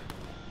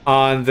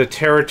on the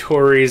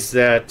territories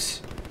that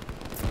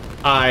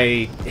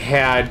I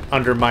had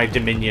under my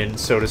dominion,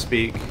 so to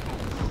speak.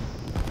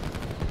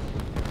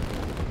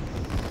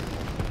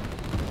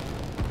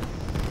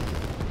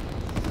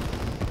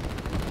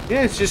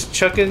 Yeah, it's just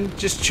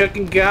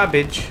chucking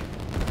garbage.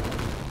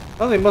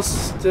 Oh, they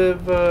must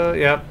have,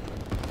 yeah.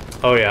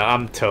 Oh yeah,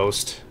 I'm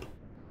toast.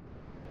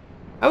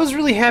 I was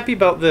really happy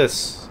about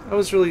this. I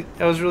was really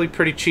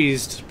pretty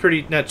cheesed.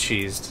 Not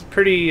cheesed.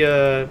 Pretty,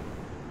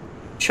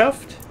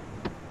 chuffed?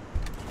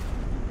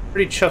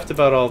 Pretty chuffed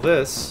about all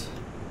this.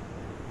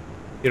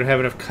 You don't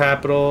have enough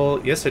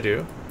capital. Yes, I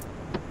do.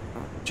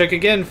 Check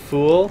again,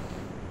 fool.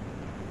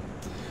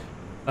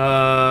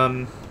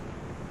 That's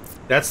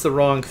the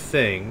wrong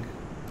thing.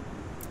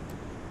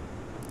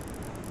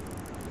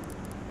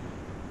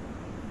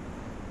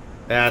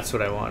 That's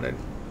what I wanted.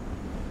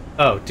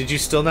 Oh, did you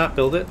still not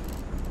build it?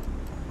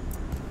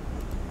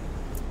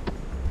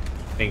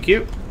 Thank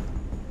you.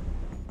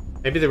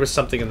 Maybe there was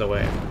something in the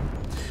way.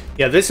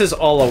 Yeah, this is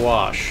all a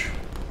wash.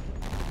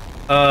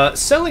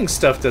 Selling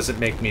stuff doesn't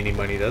make me any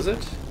money, does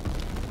it?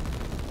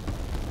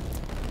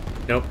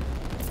 Nope.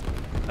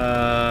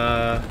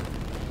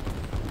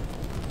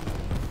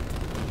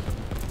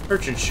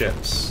 Merchant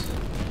ships.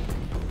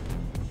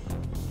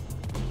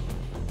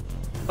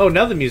 Oh,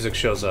 now the music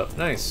shows up.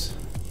 Nice.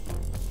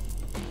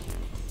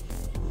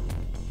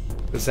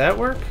 Does that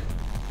work?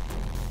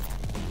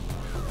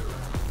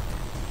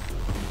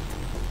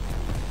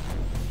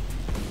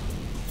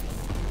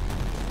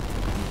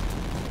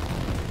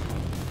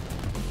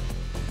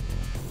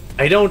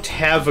 I don't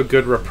have a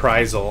good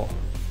reprisal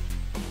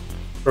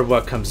for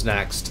what comes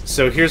next.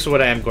 So here's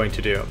what I am going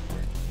to do.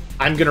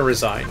 I'm going to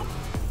resign.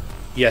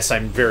 Yes,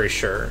 I'm very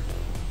sure.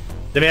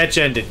 The match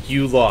ended.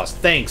 You lost.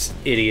 Thanks,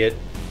 idiot.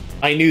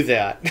 I knew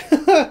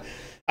that.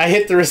 I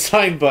hit the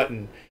resign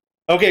button.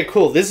 Okay,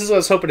 cool. This is what I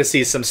was hoping to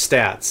see, some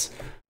stats.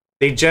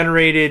 They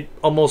generated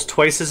almost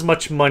twice as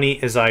much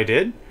money as I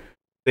did.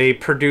 They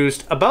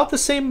produced about the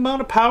same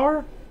amount of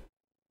power.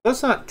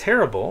 That's not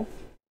terrible.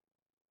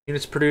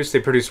 Units produced. They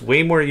produced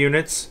way more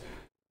units.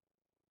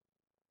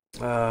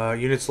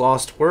 Units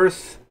lost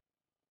worth.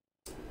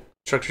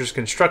 Structures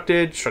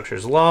constructed.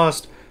 Structures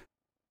lost.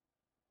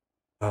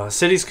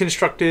 Cities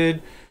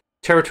constructed.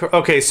 Territory.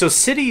 Okay, so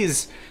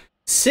cities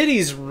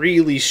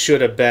really should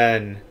have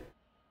been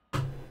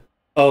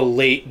a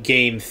late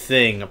game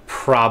thing,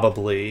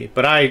 probably.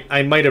 But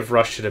I might have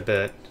rushed it a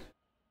bit.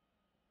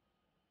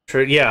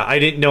 Yeah, I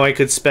didn't know I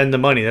could spend the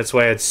money. That's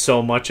why I had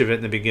so much of it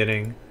in the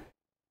beginning.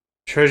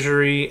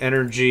 Treasury,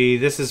 energy.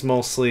 This is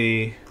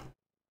mostly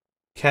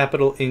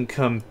capital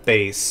income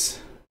base.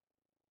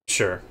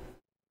 Sure.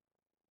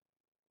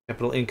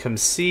 Capital income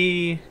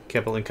C,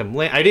 capital income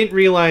land. I didn't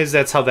realize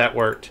that's how that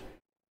worked.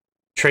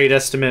 Trade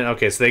estimate.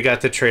 Okay, so they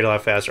got to trade a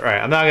lot faster. All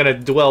right, I'm not going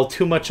to dwell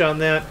too much on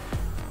that.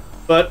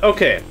 But,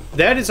 okay,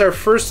 that is our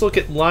first look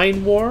at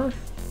Line War.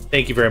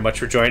 Thank you very much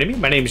for joining me.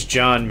 My name is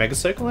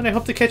JohnMegacycle, and I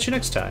hope to catch you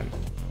next time.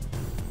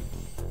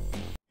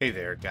 Hey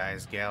there,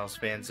 guys, gals,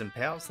 fans, and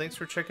pals. Thanks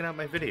for checking out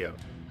my video.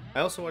 I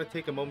also want to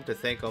take a moment to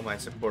thank all my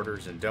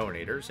supporters and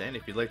donators, and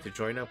if you'd like to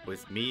join up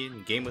with me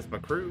and game with my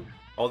crew,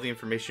 all the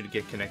information to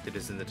get connected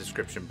is in the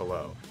description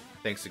below.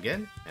 Thanks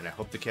again, and I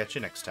hope to catch you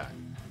next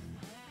time.